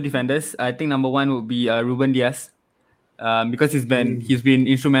go for two defenders. I think number one would be Ruben Dias, because he's been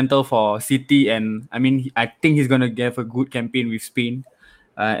instrumental for City, and I mean I think he's gonna get a good campaign with Spain,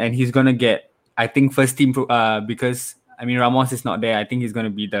 and he's gonna get, I think, first team because I mean Ramos is not there. I think he's gonna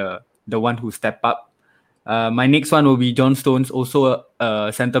be the one who step up. My next one will be John Stones, also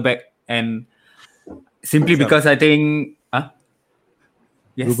a centre back, and simply because I think.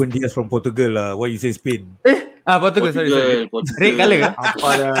 Yes. Ruben Dias from Portugal. Why you say Spain? Portugal. Sorry. Red colour.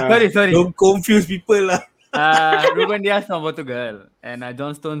 Sorry. Don't confuse people lah. Ruben Dias from Portugal and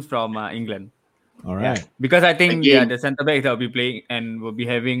John Stones from England. All right. Yeah. Because I think Again. the centre backs that will be playing and will be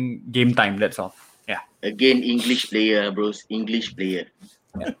having game time. That's all. Yeah. Again, English player, bros. English player.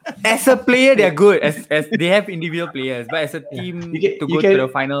 As a player, they're good. As they have individual players, but as a team to go to the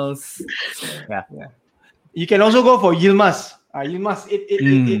finals, yeah. You can also go for Yilmaz. Yilmaz,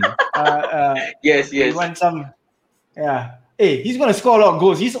 Yes. You want some? Yeah. Hey, he's gonna score a lot of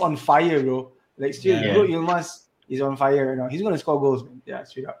goals. He's on fire, bro. Like still, bro, Yilmaz is on fire. He's gonna score goals, man. Yeah,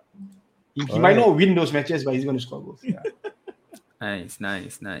 straight up. He might not win those matches, but he's gonna score goals. Yeah. Nice.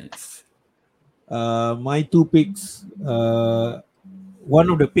 My two picks. One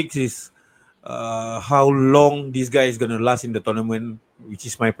of the picks is how long this guy is gonna last in the tournament, which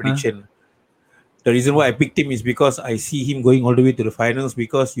is my prediction. The reason why I picked him is because I see him going all the way to the finals,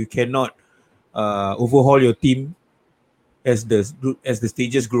 because you cannot overhaul your team as the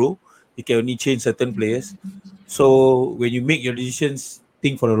stages grow. You can only change certain players. So when you make your decisions,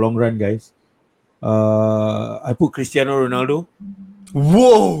 think for the long run, guys. I put Cristiano Ronaldo.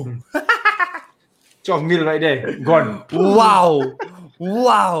 Whoa! 12 mil right there, gone. Wow!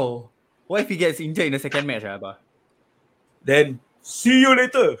 What if he gets injured in the second match, Abba? Then see you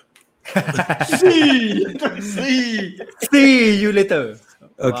later. See you later.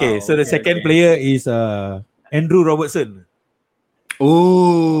 Okay, Wow, so the second player is Andrew Robertson.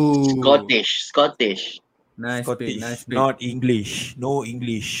 Ooh. Scottish. Nice Scottish, pick. not English. No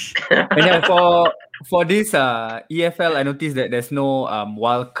English. And then for this EFL, I noticed that there's no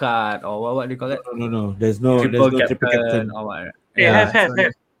wild card or what do you call it? No. There's no triple captain. Or what?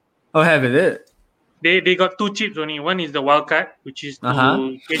 Have. Oh, have is it? They got two chips only. One is the wild card, which is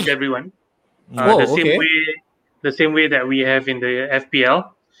to change everyone. The same way that we have in the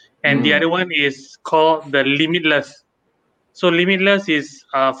FPL, and the other one is called the limitless. So limitless is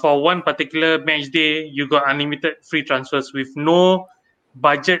for one particular match day, you got unlimited free transfers with no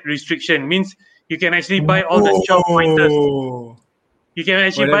budget restriction. Means you can actually buy all the 12 pointers. You can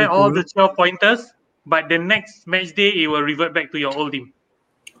actually buy all the 12 pointers, but the next match day it will revert back to your old team.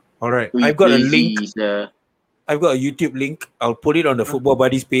 All right, I've got a link. I've got a YouTube link. I'll put it on the Football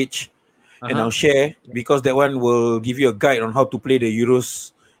Buddies page, and I'll share, because that one will give you a guide on how to play the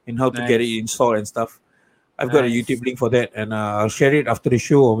Euros and how to get it installed and stuff. I've got a YouTube link for that, and I'll share it after the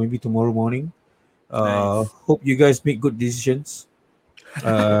show or maybe tomorrow morning. Hope you guys make good decisions.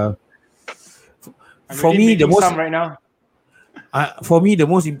 For me, the most right now.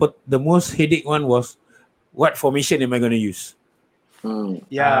 The most headache one was, what formation am I going to use?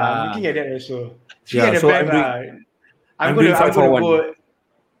 Yeah, I'm looking at that also. I'm going to go.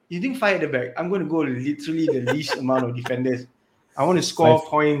 You think 5 at the back? I'm going to go literally the least amount of defenders. I want to score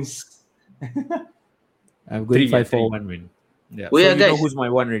points. I'm going 5-4-1 win. Yeah. So you guys, know who's my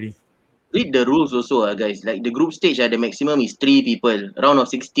one already. Read the rules also, guys. Like the group stage, the maximum is 3 people. Round of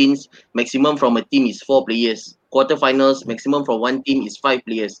 16s, maximum from a team is 4 players. Quarterfinals, maximum from one team is 5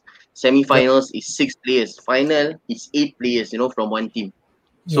 players. Semi-finals is 6 players. Final is 8 players, from one team.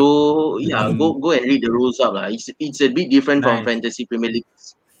 So go and read the rules up. It's a bit different from Fantasy Premier League.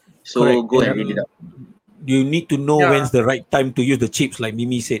 So go and read it up. You need to know when's the right time to use the chips, like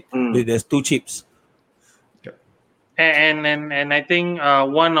Mimi said. There's 2 chips. And I think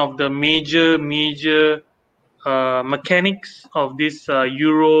one of the major mechanics of this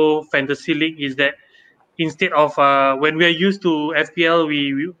Euro Fantasy League is that instead of when we are used to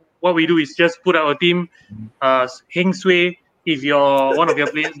FPL, what we do is just put our team, heng sway. If one of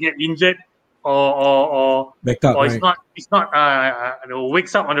your players get injured or backup, or it's not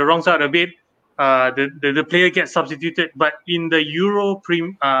wakes up on the wrong side of the bed, the player gets substituted. But in the Euro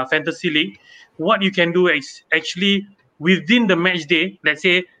Fantasy League, what you can do is actually within the match day. Let's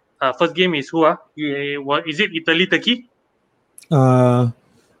say first game is who? Is it Italy Turkey?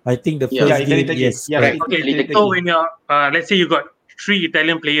 I think the first game, yes. Yeah, okay. So when you're let's say you got 3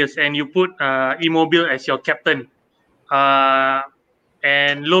 Italian players and you put Immobile as your captain,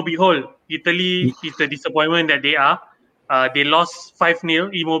 and lo behold, Italy is the disappointment that they are. They lost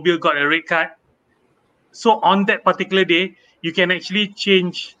 5-0. Immobile got a red card. So on that particular day, you can actually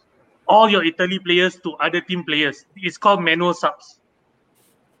change all your Italy players to other team players. It's called manual subs.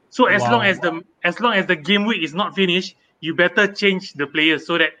 So as long as the game week is not finished, you better change the players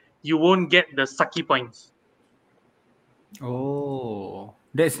so that you won't get the sucky points. Oh,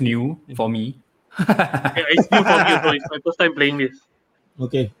 that's new for me. It's new for me. So it's my first time playing this.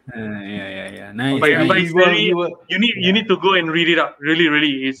 Okay. Yeah. Nice. But it's you need to go and read it up.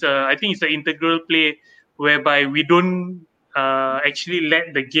 Really. It's I think it's an integral play whereby we don't actually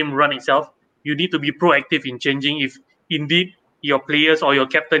let the game run itself. You need to be proactive in changing if indeed your players or your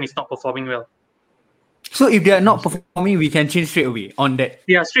captain is not performing well. So if they are not performing, we can change straight away on that.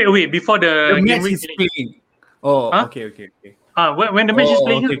 Yeah, straight away before the game match is playing. Oh, okay. When the match is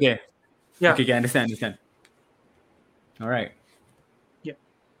playing. Okay. Yeah. Okay, understand. All right. Yeah.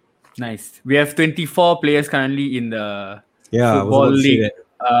 Nice. We have 24 players currently in the Football League.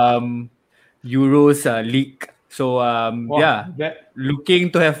 Euros League. So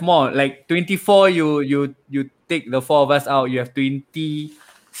looking to have more. Like 24, you take the 4 of us out. You have 20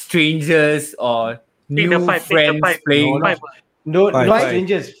 strangers or new friends playing. No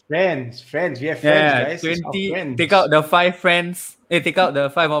strangers, friends. We have friends, guys. 20. Friends. Take out the 5 friends. Take out the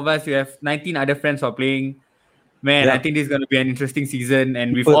 5 of us. You have 19 other friends who are playing. Man, I think this is going to be an interesting season.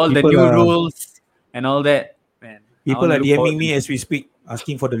 And with all the new rules and all that, man. People are DMing me as we speak,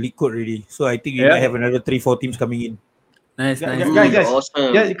 asking for the league code already. So I think we might have another 3-4 teams coming in. Nice. Guys.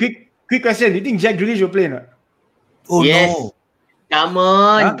 Awesome. Yeah, quick question. Do you think Jack Grealish will play or not? Oh yes. No. Come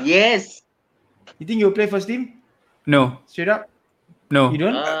on. Yes. You think he'll play first team? No. Straight up? No. You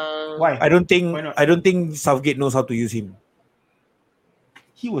don't? Why? I don't think Southgate knows how to use him.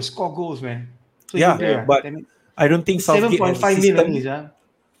 He will score goals, man. So but I don't think Southgate 7.5 million.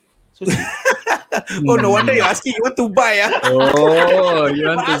 So oh, no wonder you're asking. You want to buy? Oh, you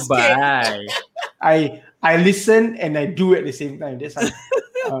want to buy? I listen and I do at the same time. That's how.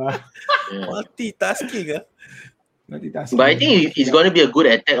 Multitasking. But I think it's going to be a good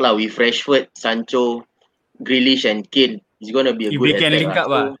attack with Rashford, Sancho, Grealish, and Kane. It's going to be a good attack.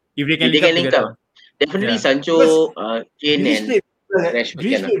 If they can link up. Definitely Sancho, Kane, and Grealish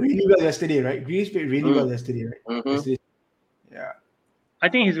played really well yesterday, right? Grealish played really well yesterday, right? Mm-hmm. Yeah. I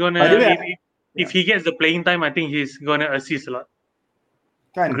think he's going to, if he gets the playing time, I think he's going to assist a lot.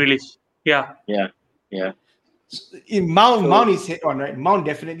 Can. Grealish. Yeah. In Mount is head on, right? Mount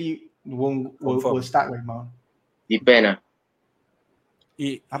definitely will start with Mount. Depend.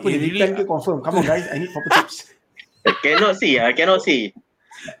 Apa ni depend ke confirm? Come on guys, I need proper tips. Cannot see.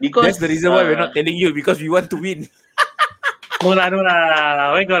 Because That's the reason why we're not telling you, because we want to win. No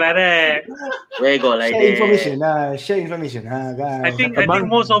lah. Why got like that? Share information, guys. I think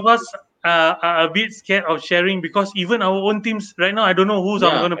most of us are a bit scared of sharing because even our own teams right now, I don't know who's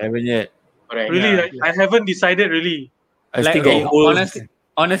I'm gonna I haven't yet. Correct. really. I haven't decided really. I Like, still got whole.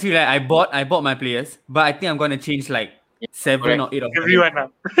 honestly, like I bought my players, but I think I'm gonna change like 7 or 8 of them. Everyone lah.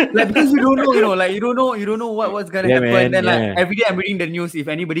 Like because you don't know, you don't know what's gonna happen. Man, Then like every day I'm reading the news if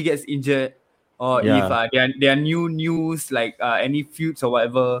anybody gets injured or if there are new news like any feuds or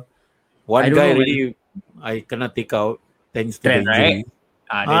whatever. One I don't guy know, already I cannot take out thanks to Trend, the injury.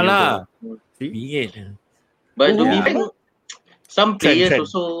 right? Bingit. But to be frank, some players Trend.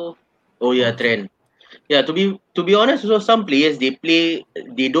 also. Oh yeah, trend. Yeah, to be honest, also some players they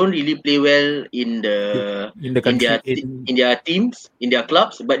don't really play well in their teams, in their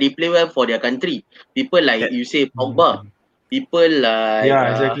clubs, but they play well for their country. People like you say Pogba. People like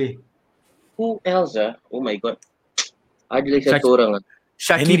exactly. Who else? Oh my god. Ada lagi satu orang lah.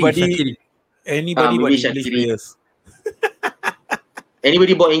 Anybody but maybe English Shaqiri. players.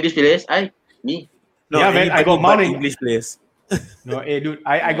 Anybody bought English players? Me. No, Yeah, man, I anybody got but Mount and- English players. No, dude,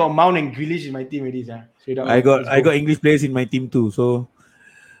 I got Mount and Grealish in my team already, straight up. I got English players in my team too. So,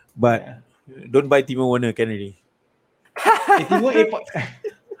 but don't buy Timo Werner, can already.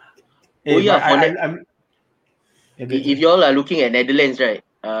 If you all are looking at Netherlands, right?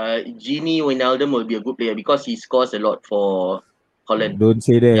 Gini Wijnaldum will be a good player because he scores a lot for Holland. Don't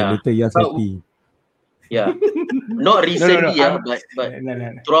say that. Yeah. Later, Yas happy. Yeah, not recently, but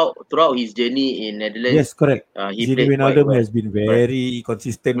No. throughout his journey in Netherlands. Yes, correct. He Gini played quite Wijnaldum well. has been very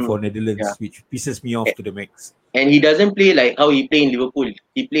consistent for Netherlands, Yeah. which pisses me off to the max. And he doesn't play like how he played in Liverpool.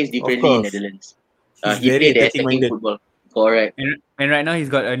 He plays differently in Netherlands. He's He very played the attacking attacking minded. football. Correct. And right now he's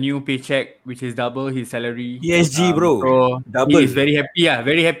got a new paycheck which is double his salary. PSG, bro. So Double. he is very happy.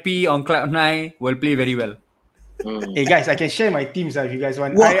 Very happy on Cloud9. Will play very well. Hey guys, I can share my teams if you guys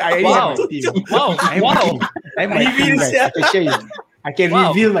want. Wow. I already have my team. I have my team, guys. I can share it. I can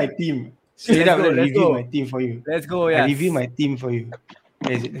reveal my team. Straight up, Let's review go. my team for you. Let's go, I yeah. review my team for you.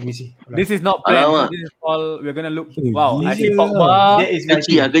 Where is it? Let me see. Hold on. This is not planned. Alamak. This is all we're gonna look. Hey, Wow, I see yeah. Pogba. That is my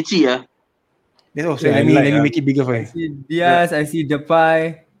team. Kecil. So let me make it bigger for I you. see Diaz. I see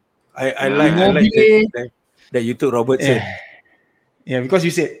Depay. I like that you took Robertson. Yeah, because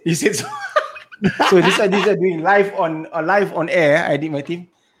you said so. So this are doing live on air. I did my team.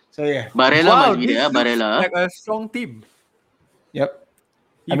 So yeah. Barella must be this there, looks Barella. like a strong team. Yep.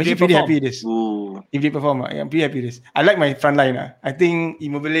 If I'm they actually pretty perform. happy with this. Ooh. If they perform, I'm pretty happy with this. I like my front line. I think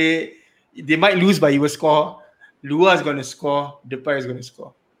Immobile, they might lose, but he will score. Lua is going to score. Depay is going to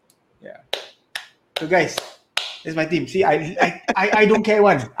score. Yeah. So guys, that's my team. See, I don't care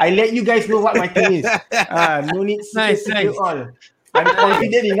one. I let you guys know what my team is. No need Nice. to all. I'm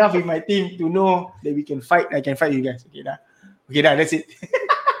confident enough with my team to know that we can fight. I can fight you guys. Okay, that's it.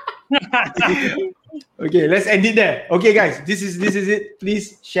 Okay, let's end it there. Okay, guys, this is it.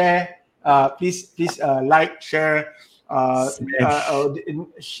 Please share. Please like, share.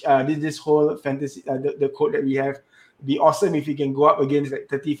 This whole fantasy. The code that we have. It'd be awesome if you can go up against like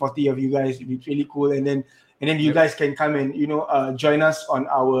 30-40 of you guys. It'd be really cool. And then you guys can come and join us on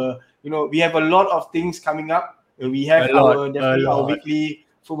our. We have a lot of things coming up. We have our weekly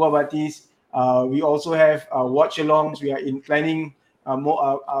football parties. We also have watch-alongs. We are in planning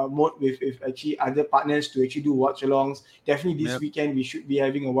mode with actually other partners to actually do watch-alongs. Definitely this weekend we should be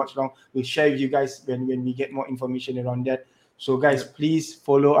having a watch-along. We'll share with you guys when we get more information around that. So guys, please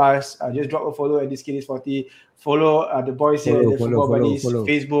follow us. Just drop a follow at this kid is 40. Follow the boys here at the Football Buddies,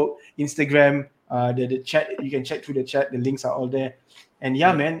 Facebook, Instagram, the chat. You can check through the chat. The links are all there. And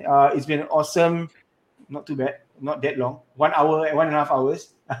man, it's been awesome. Not too bad. Not that long. 1 hour and 1.5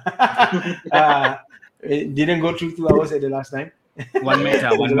 hours. It didn't go through 2 hours at the last time.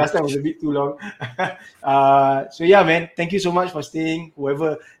 The last time was a bit too long. So man, thank you so much for staying.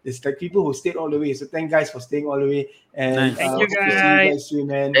 Whoever, it's like people who stayed all the way. So thank guys for staying all the way. And Thank you hope to see you guys soon,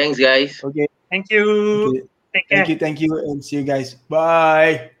 man. Thanks, guys. Okay. Thank you. Okay. Take care. Thank you, and see you guys.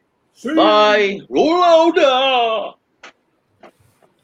 Bye. Bye. Roll out.